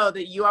 just know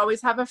that you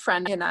always have a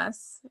friend in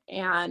us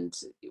and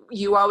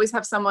you always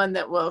have someone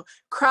that will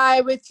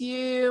cry with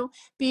you,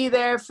 be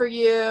there for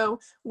you.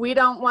 We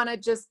don't want to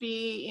just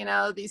be,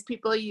 these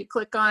people you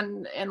click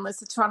on and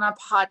listen to on a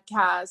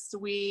podcast.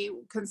 We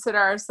consider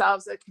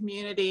ourselves a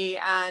community.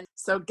 And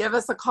so give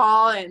us a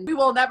call and we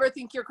will never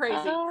think you're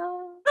crazy.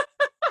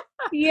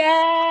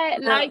 Yeah,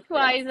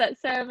 likewise.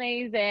 That's so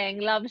amazing.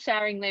 Love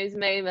sharing those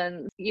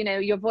moments.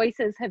 Your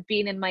voices have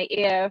been in my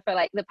ear for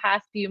like the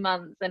past few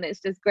months, and it's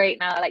just great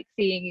now, like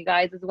seeing you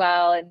guys as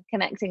well and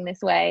connecting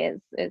this way.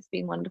 It's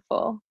been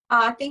wonderful.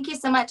 Thank you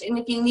so much. And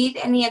if you need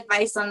any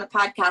advice on the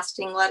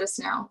podcasting, let us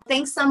know.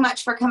 Thanks so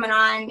much for coming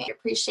on. I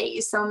appreciate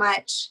you so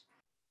much.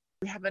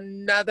 We have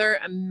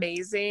another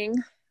amazing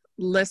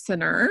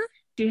listener.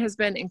 She has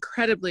been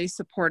incredibly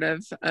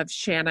supportive of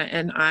Shanna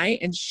and I,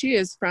 and she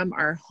is from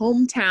our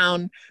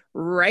hometown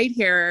right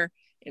here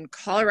in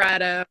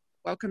Colorado.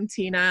 Welcome,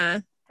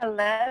 Tina.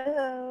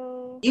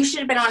 Hello. You should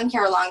have been on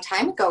here a long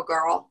time ago,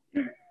 girl.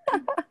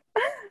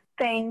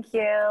 Thank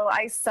you.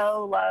 I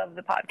so love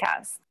the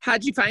podcast.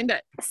 How'd you find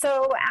it?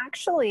 So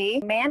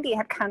actually, Mandy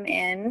had come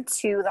in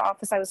to the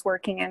office I was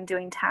working in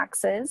doing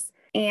taxes.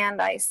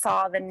 And I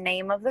saw the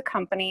name of the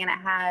company and it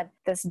had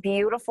this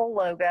beautiful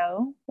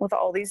logo with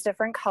all these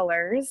different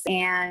colors.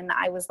 And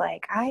I was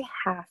like, I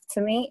have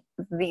to meet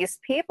these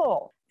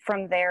people.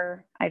 From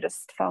there, I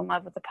just fell in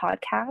love with the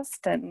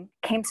podcast and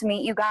came to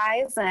meet you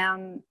guys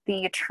and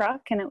the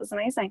truck, and it was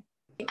amazing.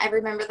 I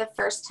remember the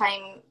first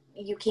time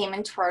you came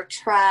into our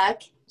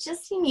truck.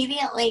 just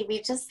immediately,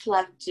 we just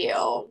loved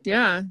you.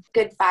 Yeah.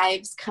 Good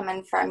vibes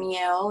coming from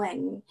you.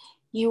 And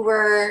you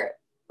were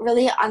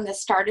really on the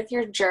start of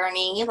your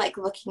journey, like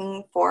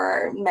looking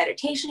for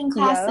meditation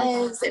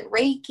classes and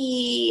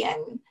Reiki,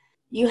 and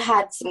you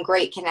had some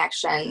great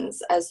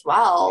connections as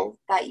well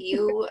that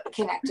you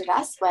connected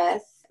us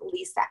with.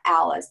 Lisa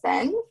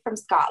Allison from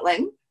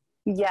Scotland.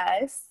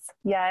 Yes,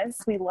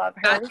 we love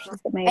her. She's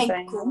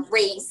amazing. And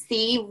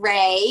Gracie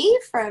Ray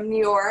from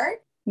New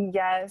York.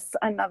 Yes,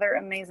 another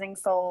amazing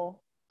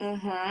soul.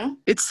 Mm-hmm.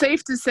 It's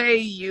safe to say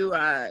you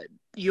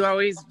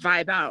always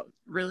vibe out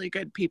really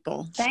good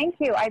people. Thank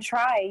you. I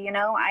try.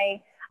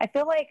 I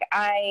feel like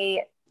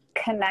I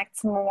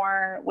connect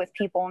more with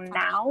people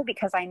now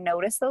because I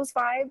notice those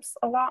vibes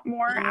a lot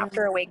more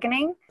after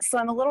awakening. So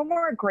I'm a little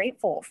more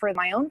grateful for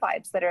my own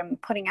vibes that I'm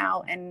putting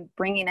out and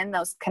bringing in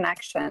those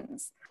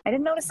connections. I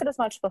didn't notice it as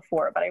much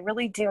before, but I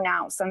really do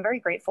now. So I'm very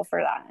grateful for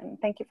that. And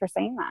thank you for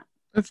saying that.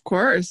 Of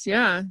course.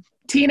 Yeah.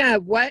 Tina,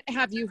 what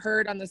have you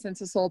heard on the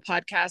Sense of Soul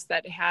podcast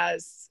that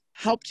has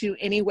helped you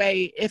any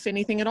way, if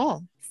anything at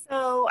all?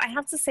 So I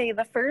have to say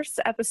the first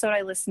episode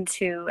I listened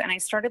to, and I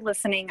started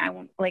listening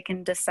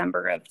in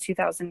December of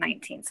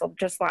 2019. So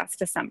just last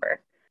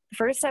December. The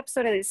first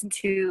episode I listened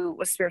to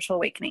was Spiritual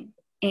Awakening.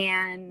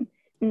 And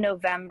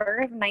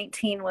November of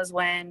 19 was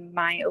when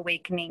my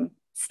awakening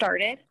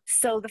started.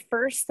 So the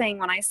first thing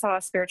when I saw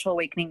Spiritual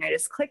Awakening, I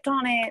just clicked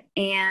on it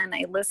and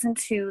I listened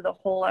to the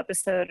whole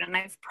episode, and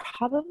I've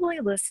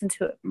probably listened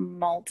to it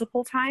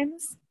multiple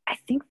times. I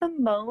think the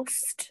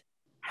most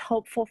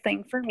helpful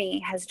thing for me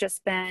has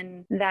just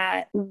been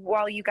that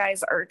while you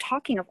guys are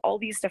talking of all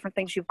these different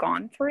things you've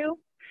gone through,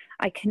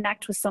 I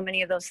connect with so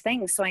many of those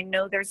things. So I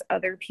know there's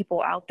other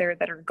people out there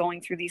that are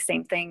going through these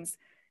same things.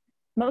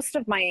 Most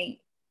of my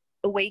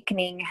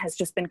awakening has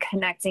just been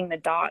connecting the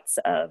dots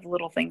of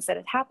little things that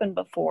had happened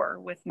before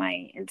with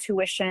my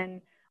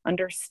intuition,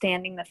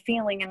 understanding the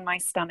feeling in my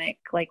stomach,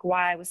 like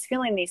why I was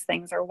feeling these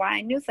things or why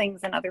I knew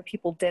things and other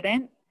people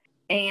didn't,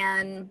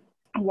 and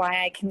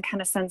why I can kind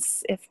of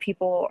sense if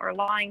people are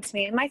lying to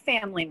me, and my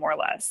family more or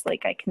less.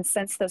 Like I can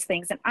sense those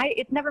things, and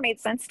it never made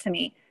sense to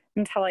me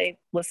until I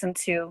listened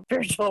to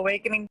Spiritual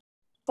Awakening.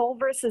 Soul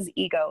versus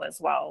ego as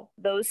well.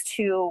 Those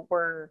two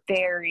were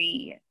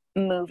very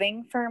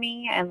moving for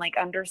me, and like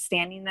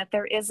understanding that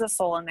there is a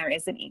soul and there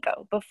is an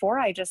ego. Before,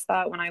 I just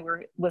thought when I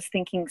was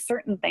thinking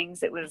certain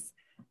things, it was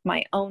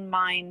my own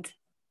mind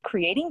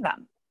creating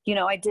them.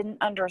 I didn't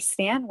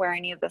understand where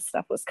any of this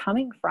stuff was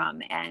coming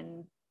from,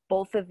 and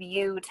both of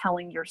you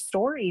telling your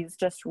stories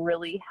just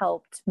really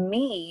helped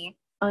me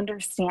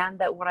understand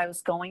that what I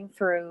was going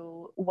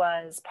through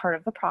was part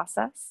of the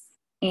process,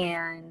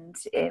 and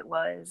it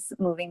was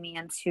moving me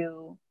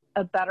into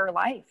a better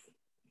life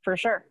for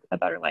sure.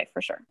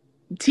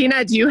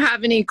 Tina, do you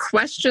have any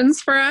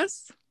questions for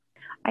us?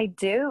 I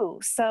do.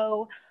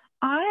 So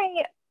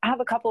I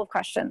have a couple of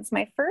questions.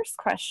 My first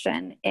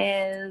question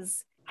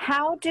is,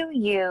 how do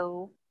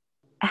you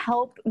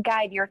help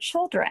guide your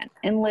children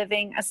in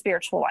living a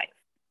spiritual life?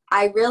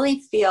 I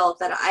really feel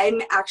that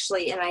I'm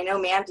actually, and I know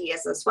Mandy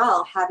is as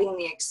well, having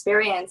the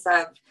experience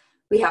of,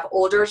 we have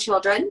older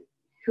children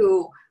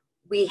who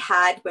we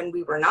had when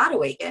we were not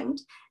awakened,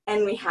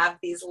 and we have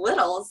these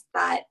littles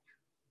that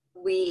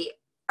we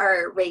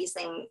are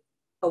raising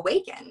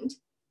awakened,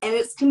 and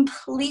it's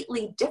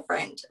completely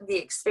different, the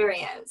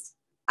experience.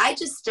 I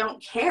just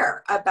don't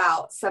care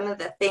about some of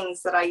the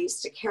things that I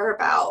used to care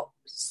about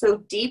so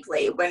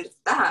deeply with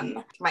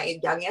them. My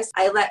youngest,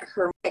 I let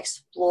her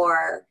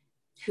explore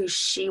who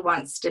she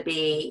wants to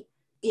be.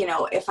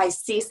 If I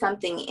see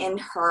something in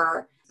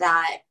her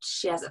that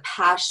she has a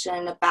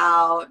passion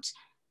about,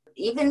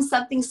 even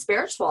something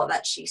spiritual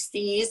that she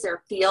sees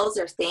or feels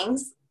or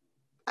things,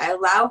 I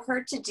allow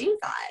her to do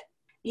that.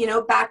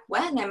 Back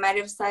when I might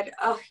have said,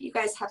 oh, you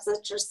guys have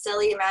such a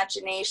silly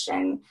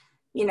imagination,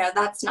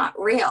 that's not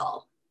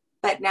real.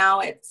 But now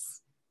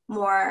it's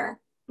more,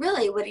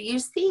 really, what do you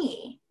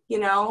see?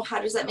 How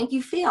does that make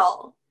you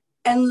feel?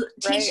 And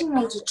teaching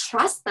them to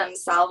trust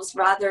themselves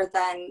rather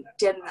than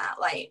dim that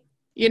light.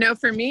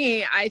 For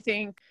me, I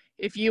think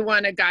if you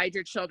want to guide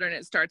your children,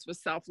 it starts with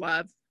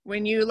self-love.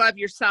 When you love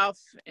yourself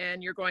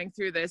and you're going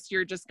through this,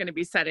 you're just going to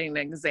be setting an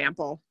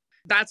example.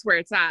 That's where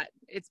it's at.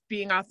 It's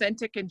being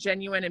authentic and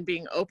genuine and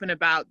being open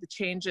about the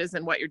changes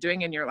and what you're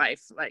doing in your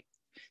life. Like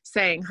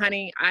saying,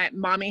 honey,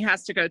 mommy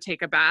has to go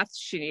take a bath.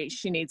 She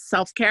needs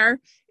self-care,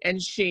 and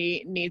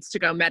she needs to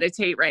go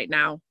meditate right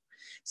now.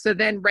 So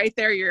then right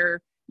there,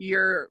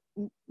 you're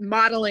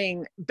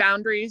modeling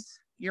boundaries,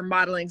 you're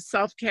modeling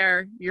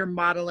self-care, you're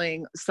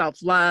modeling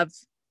self-love,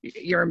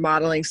 you're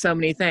modeling so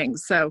many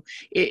things. So,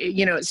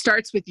 it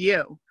starts with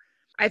you.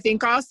 I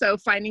think also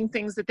finding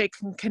things that they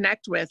can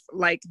connect with,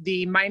 like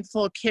the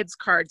mindful kids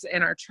cards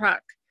in our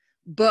truck,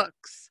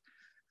 books,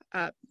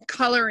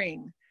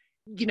 coloring,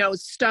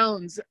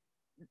 stones,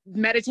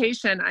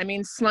 meditation. I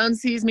mean, Sloan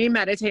sees me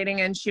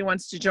meditating and she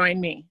wants to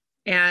join me.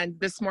 And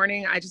this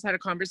morning I just had a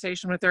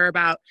conversation with her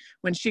about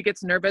when she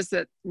gets nervous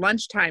at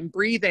lunchtime,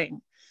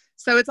 breathing.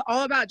 So it's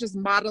all about just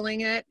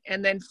modeling it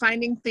and then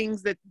finding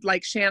things that,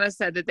 like Shanna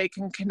said, that they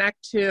can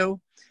connect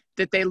to,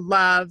 that they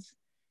love,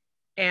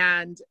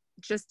 and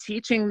just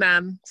teaching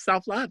them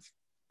self-love.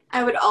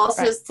 I would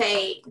also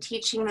say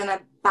teaching them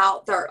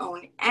about their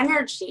own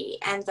energy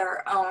and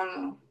their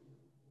own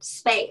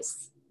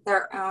space,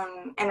 their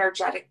own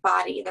energetic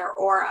body, their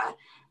aura,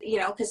 you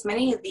know, because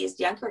many of these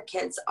younger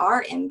kids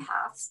are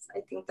empaths. I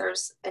think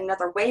there's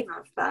another wave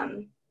of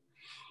them.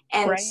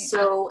 And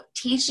so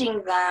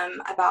teaching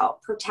them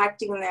about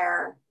protecting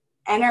their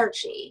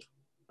energy,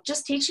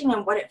 just teaching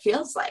them what it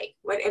feels like,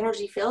 what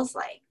energy feels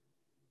like,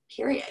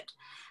 period.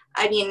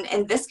 I mean,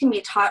 and this can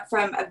be taught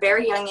from a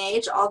very young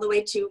age all the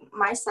way to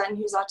my son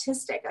who's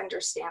autistic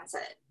understands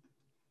it.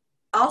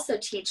 Also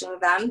teaching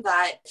them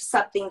that if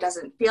something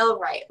doesn't feel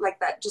right, like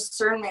that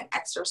discernment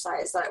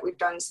exercise that we've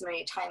done so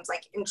many times,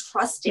 like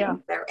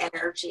entrusting their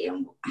energy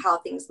and how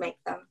things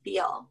make them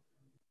feel.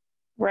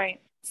 Right.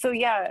 So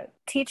yeah,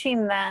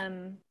 teaching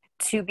them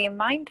to be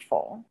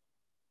mindful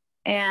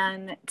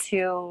and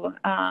to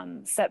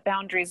set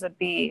boundaries would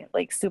be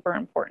like super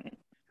important.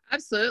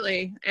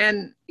 Absolutely.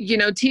 And, you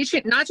know,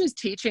 teaching, not just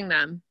teaching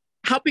them,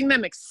 helping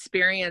them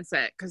experience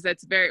it. Cause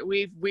that's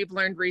we've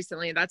learned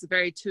recently, that's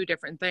very two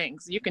different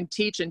things. You can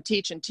teach and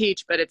teach and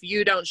teach, but if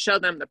you don't show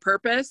them the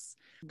purpose,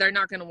 they're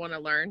not going to want to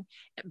learn.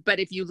 But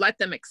if you let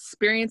them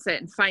experience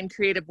it and find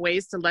creative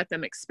ways to let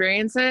them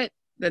experience it,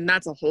 then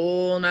that's a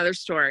whole nother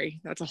story.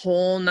 That's a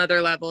whole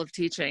nother level of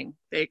teaching.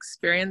 They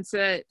experience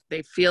it,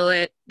 they feel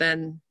it,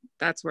 then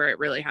that's where it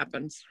really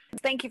happens.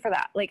 Thank you for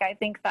that. Like, I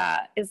think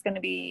that is going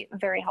to be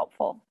very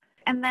helpful.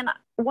 And then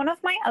one of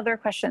my other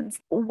questions,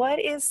 what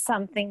is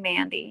something,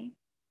 Mandy,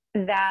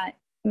 that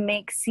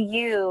makes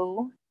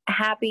you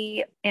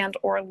happy and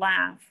or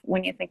laugh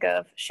when you think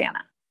of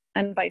Shanna,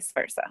 and vice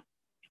versa?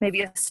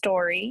 Maybe a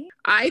story.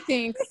 I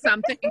think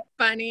something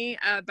funny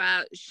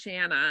about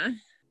Shanna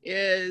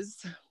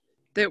is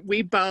that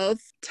we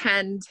both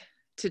tend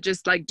to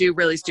just like do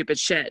really stupid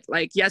shit.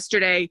 Like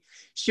yesterday,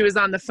 she was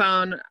on the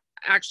phone,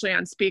 actually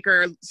on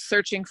speaker,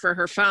 searching for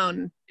her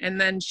phone. And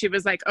then she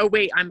was like, oh,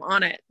 wait, I'm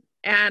on it.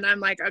 And I'm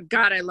like, oh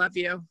God, I love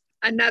you.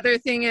 Another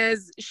thing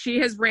is she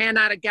has ran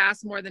out of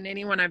gas more than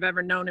anyone I've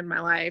ever known in my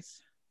life.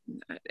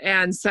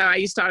 And so I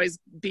used to always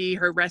be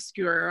her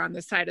rescuer on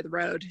the side of the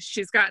road.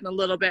 She's gotten a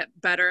little bit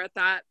better at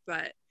that,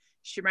 but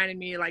she reminded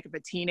me like of a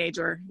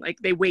teenager. Like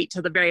they wait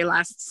till the very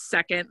last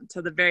second,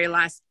 till the very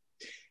last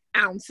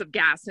ounce of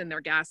gas in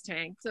their gas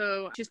tank.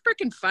 So she's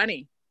freaking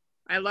funny.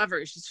 I love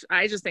her.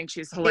 I just think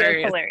she's hilarious.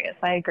 You're hilarious.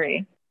 I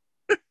agree.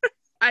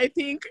 I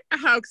think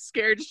how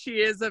scared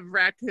she is of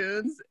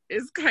raccoons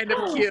is kind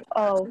of cute.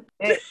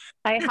 I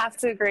have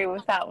to agree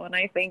with that one.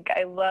 I think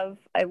I love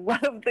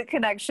the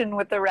connection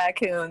with the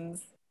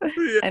raccoons.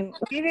 Yeah. And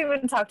we've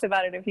even talked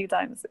about it a few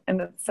times, and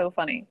it's so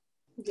funny.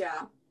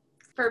 Yeah.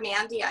 For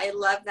Mandy, I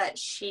love that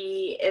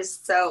she is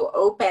so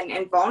open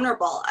and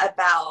vulnerable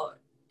about,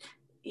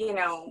 you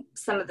know,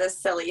 some of the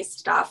silly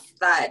stuff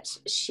that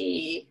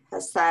she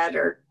has said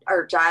or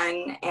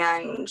done,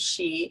 and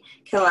she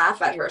can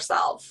laugh at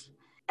herself.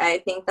 I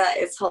think that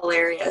it's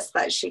hilarious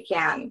that she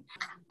can.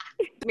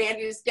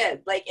 Mandy's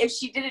good. Like, if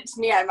she did it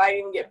to me, I might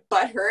even get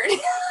butthurt.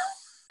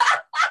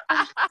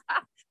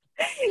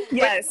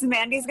 Yes,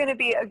 Mandy's going to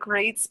be a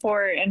great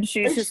sport, and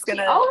she's just going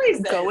to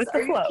go with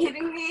the flow. Are you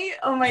kidding me?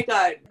 Oh my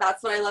God.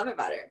 That's what I love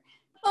about her.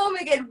 Oh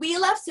my God. We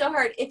laughed so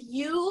hard. If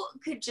you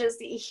could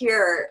just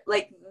hear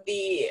like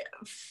the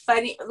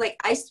funny, like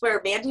I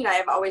swear, Mandy and I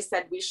have always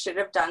said we should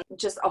have done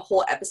just a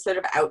whole episode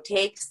of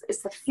outtakes.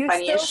 It's the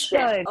funniest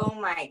shit. Oh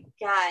my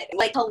God.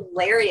 Like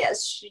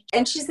hilarious.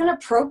 And she's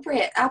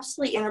inappropriate,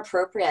 absolutely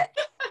inappropriate.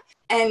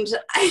 And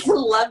I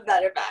love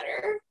that about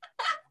her.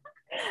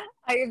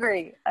 I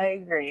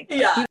agree.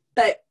 Yeah.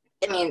 But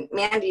I mean,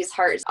 Mandy's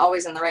heart is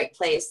always in the right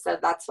place. So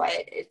that's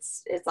why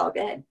it's all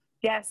good.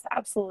 Yes,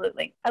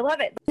 absolutely. I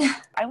love it.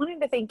 I wanted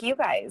to thank you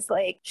guys.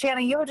 Like,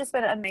 Shanna, you have just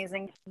been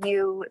amazing.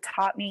 You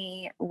taught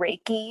me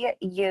Reiki.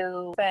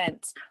 You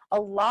spent a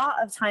lot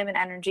of time and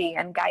energy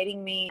and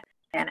guiding me.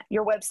 And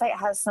your website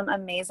has some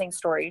amazing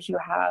stories. You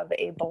have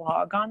a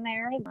blog on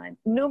there,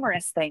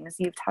 numerous things.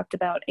 You've talked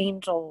about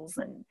angels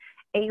and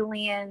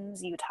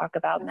aliens. You talk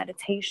about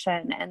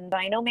meditation. And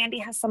I know Mandy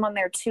has some on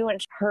there too,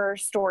 and her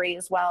story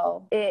as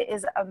well. It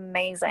is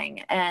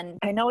amazing. And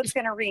I know it's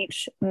going to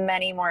reach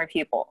many more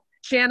people.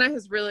 Shanna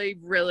has really,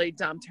 really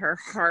dumped her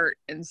heart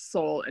and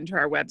soul into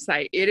our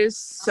website. It is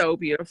so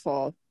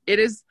beautiful. It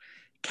is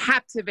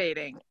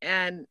captivating.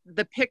 And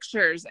the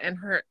pictures and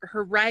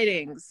her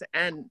writings,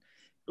 and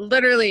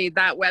literally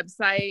that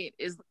website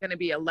is going to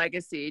be a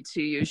legacy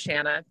to you,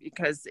 Shanna,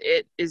 because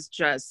it is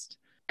just,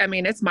 I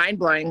mean, it's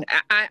mind-blowing.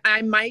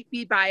 I might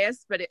be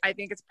biased, but I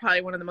think it's probably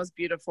one of the most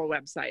beautiful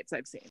websites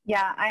I've seen.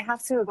 Yeah, I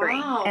have to agree.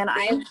 Wow, and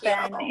I've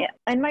been,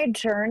 in my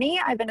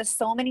journey, I've been to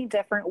so many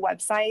different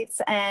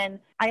websites, and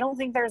I don't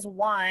think there's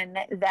one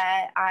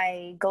that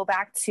I go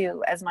back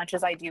to as much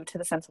as I do to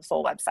the Sense of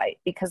Soul website,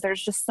 because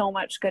there's just so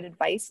much good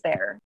advice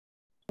there.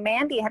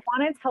 Mandy, I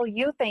want to tell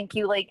you thank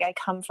you. Like, I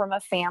come from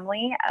a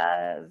family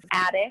of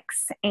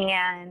addicts,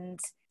 and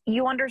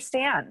you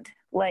understand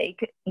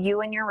like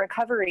you and your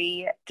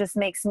recovery just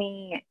makes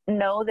me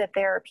know that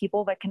there are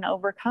people that can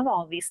overcome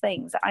all these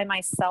things. I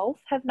myself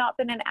have not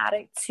been an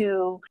addict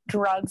to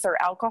drugs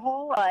or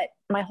alcohol, but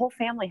my whole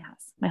family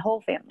has. My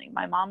whole family.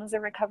 My mom is a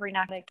recovering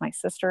addict. My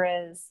sister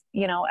is,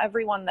 you know,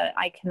 everyone that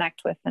I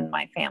connect with in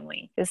my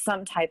family is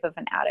some type of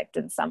an addict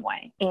in some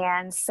way.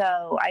 And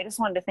so I just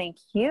wanted to thank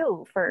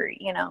you for,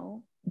 you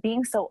know,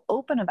 being so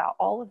open about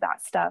all of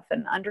that stuff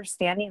and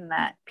understanding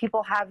that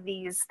people have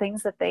these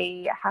things that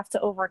they have to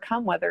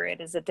overcome, whether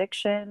it is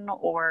addiction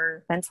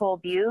or mental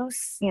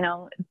abuse, you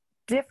know,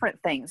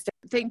 different things.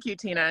 Thank you,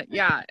 Tina.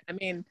 Yeah. I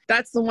mean,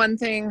 that's the one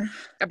thing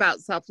about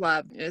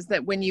self-love is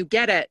that when you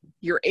get it,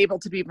 you're able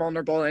to be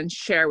vulnerable and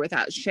share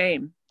without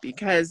shame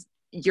because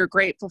you're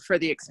grateful for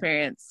the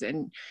experience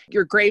and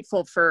you're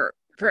grateful for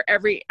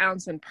every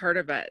ounce and part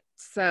of it.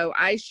 So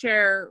I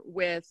share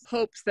with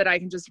hopes that I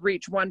can just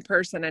reach one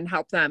person and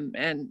help them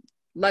and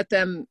let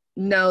them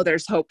know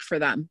there's hope for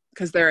them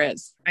because there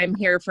is. I'm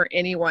here for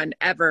anyone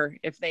ever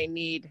if they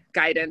need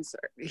guidance.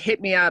 Hit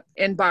me up,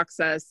 inbox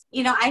us.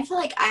 You know, I feel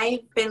like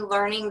I've been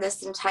learning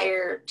this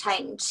entire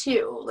time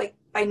too. Like,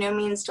 by no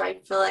means do I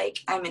feel like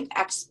I'm an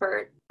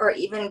expert or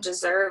even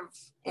deserve,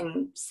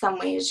 in some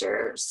ways,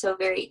 your so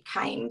very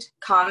kind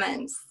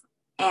comments.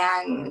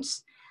 And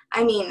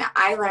I mean,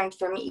 I learned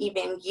from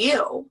even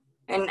you,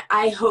 and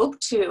I hope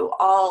to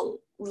all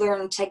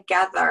learn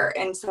together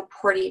and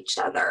support each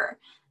other.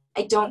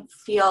 I don't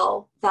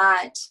feel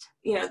that,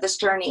 you know, this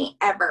journey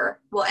ever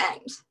will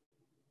end.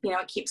 You know,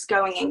 it keeps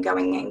going and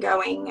going and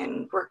going,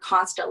 and we're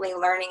constantly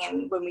learning.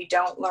 And when we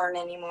don't learn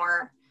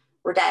anymore,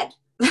 we're dead.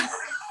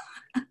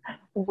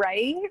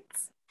 Right?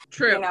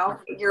 True. You know,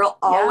 you'll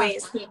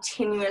always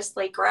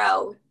continuously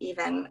grow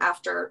even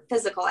after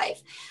physical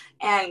life.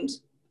 And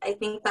I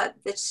think that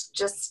it's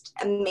just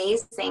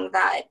amazing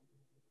that,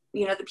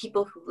 you know, the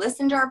people who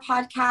listen to our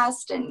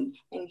podcast and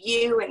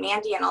you and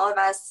Mandy and all of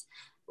us,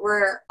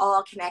 we're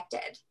all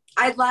connected.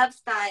 I love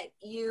that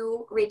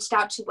you reached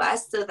out to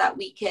us so that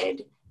we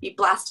could be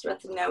blessed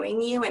with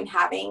knowing you and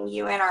having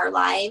you in our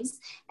lives.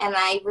 And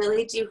I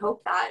really do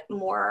hope that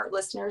more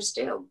listeners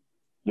do.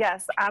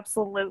 Yes,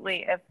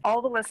 absolutely. If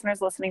all the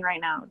listeners listening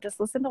right now, just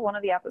listen to one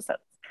of the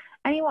episodes.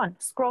 Anyone,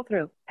 scroll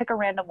through, pick a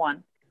random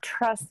one.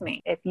 Trust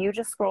me, if you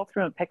just scroll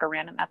through and pick a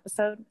random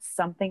episode,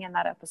 something in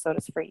that episode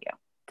is for you.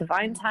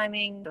 Divine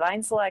timing,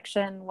 divine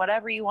selection,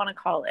 whatever you want to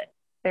call it.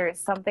 There is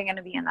something going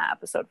to be in that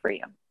episode for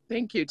you.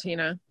 Thank you,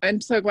 Tina.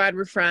 I'm so glad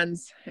we're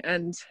friends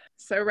and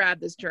so rad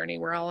this journey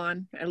we're all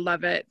on. I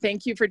love it.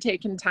 Thank you for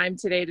taking time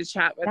today to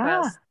chat with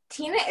us.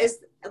 Tina is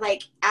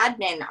like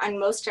admin on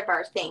most of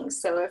our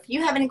things. So if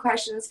you have any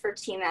questions for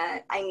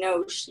Tina, I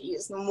know she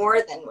is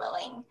more than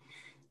willing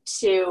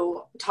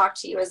to talk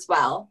to you as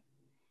well.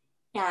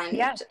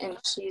 And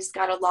she's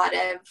got a lot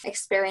of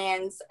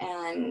experience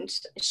and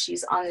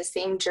she's on the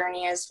same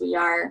journey as we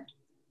are.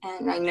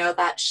 And I know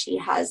that she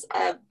has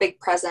a big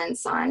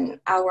presence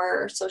on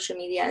our social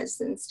medias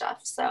and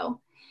stuff.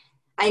 So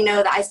I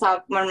know that I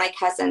saw one of my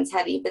cousins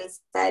had even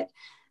said,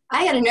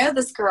 I got to know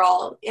this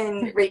girl,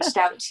 and reached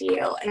out to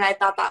you. And I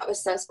thought that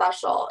was so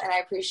special. And I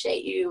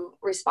appreciate you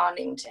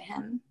responding to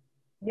him.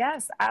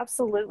 Yes,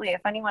 absolutely.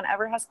 If anyone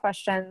ever has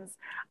questions,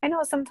 I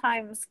know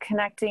sometimes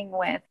connecting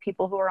with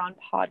people who are on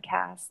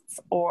podcasts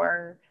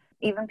or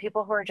even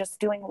people who are just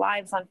doing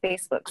lives on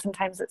Facebook,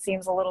 sometimes it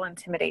seems a little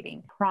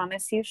intimidating.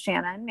 Promise you,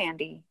 Shanna and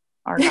Mandy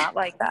are not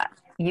like that.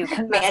 You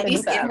can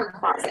Mandy's in her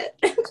closet.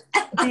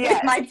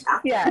 Yes,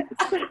 yes.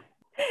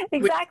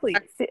 Exactly.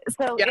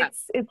 So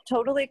it's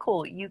totally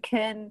cool.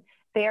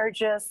 They are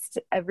just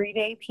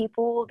everyday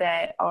people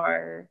that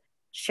are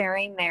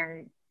sharing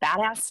their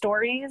badass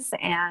stories,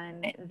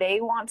 and they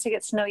want to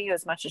get to know you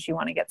as much as you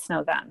want to get to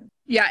know them.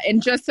 Yeah.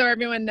 And just so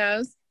everyone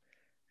knows,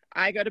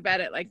 I go to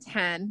bed at like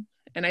 10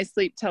 and I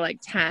sleep till like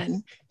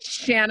 10.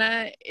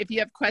 Shanna, if you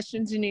have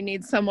questions and you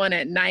need someone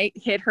at night,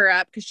 hit her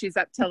up because she's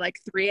up till like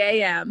 3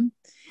 a.m.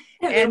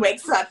 and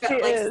wakes up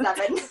at like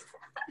 7.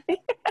 Yes.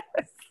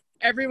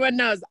 Everyone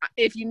knows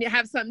if you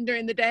have something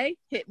during the day,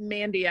 hit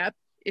Mandy up.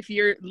 If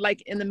you're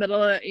like in the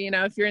middle of, you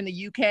know, if you're in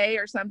the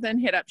UK or something,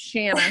 hit up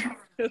Shanna.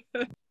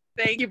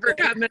 Thank you for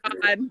coming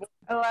on.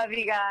 I love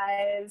you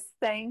guys.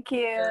 Thank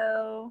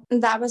you.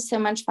 That was so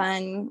much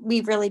fun. We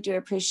really do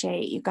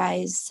appreciate you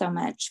guys so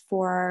much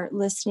for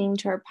listening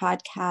to our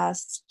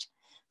podcast,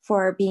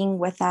 for being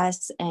with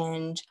us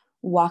and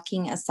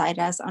walking aside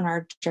us on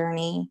our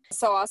journey.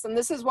 So awesome.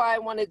 This is why I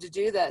wanted to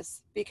do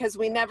this, because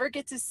we never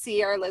get to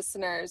see our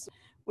listeners.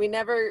 We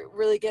never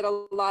really get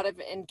a lot of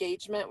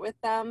engagement with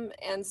them.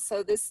 And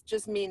so this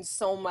just means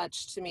so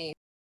much to me.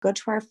 Go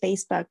to our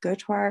Facebook, go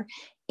to our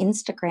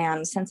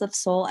Instagram, Sense of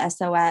Soul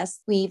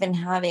SOS. We even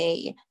have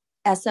a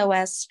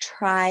SOS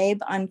tribe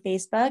on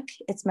Facebook.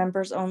 It's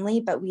members only,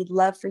 but we'd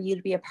love for you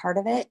to be a part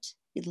of it.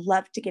 We'd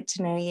love to get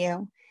to know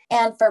you.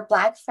 And for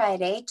Black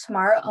Friday,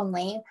 tomorrow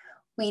only,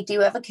 we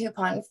do have a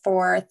coupon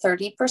for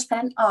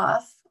 30%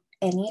 off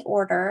any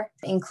order,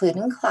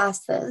 including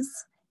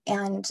classes.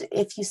 And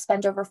if you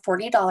spend over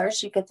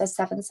 $40, you get the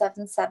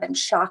 777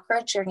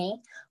 Chakra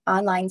Journey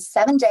online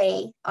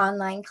 7-day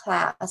online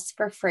class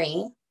for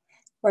free.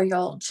 where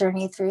you'll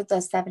journey through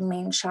the 7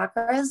 main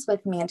chakras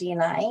with Mandy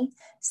and I.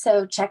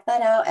 So check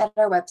that out at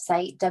our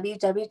website,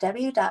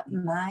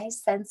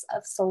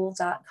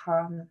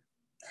 www.mysenseofsoul.com.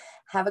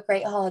 Have a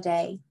great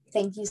holiday.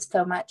 Thank you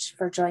so much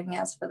for joining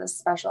us for this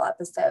special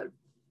episode.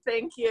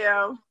 Thank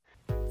you.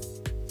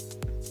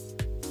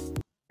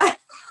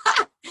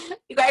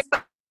 You guys,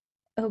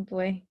 Oh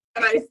boy.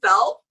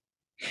 myself,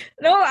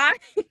 No,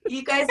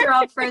 you guys are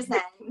all frozen.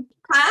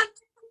 Huh?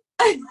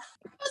 Frozen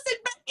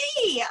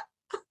Becky.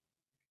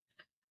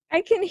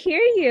 I can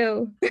hear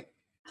you.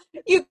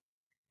 You-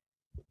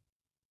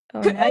 Oh,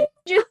 now you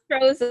just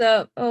froze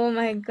up. Oh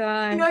my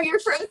God. No, you're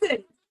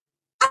frozen.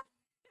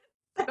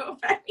 So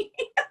funny.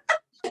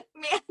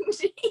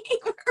 Mandy,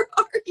 where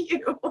are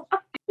you?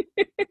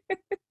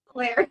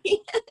 Hilarious.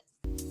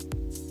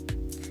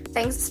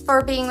 Thanks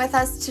for being with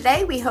us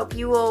today. We hope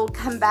you will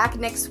come back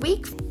next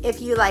week.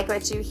 If you like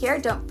what you hear,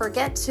 don't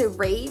forget to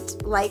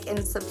rate, like,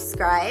 and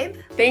subscribe.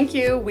 Thank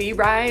you. We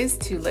rise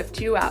to lift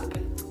you up.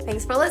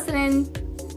 Thanks for listening.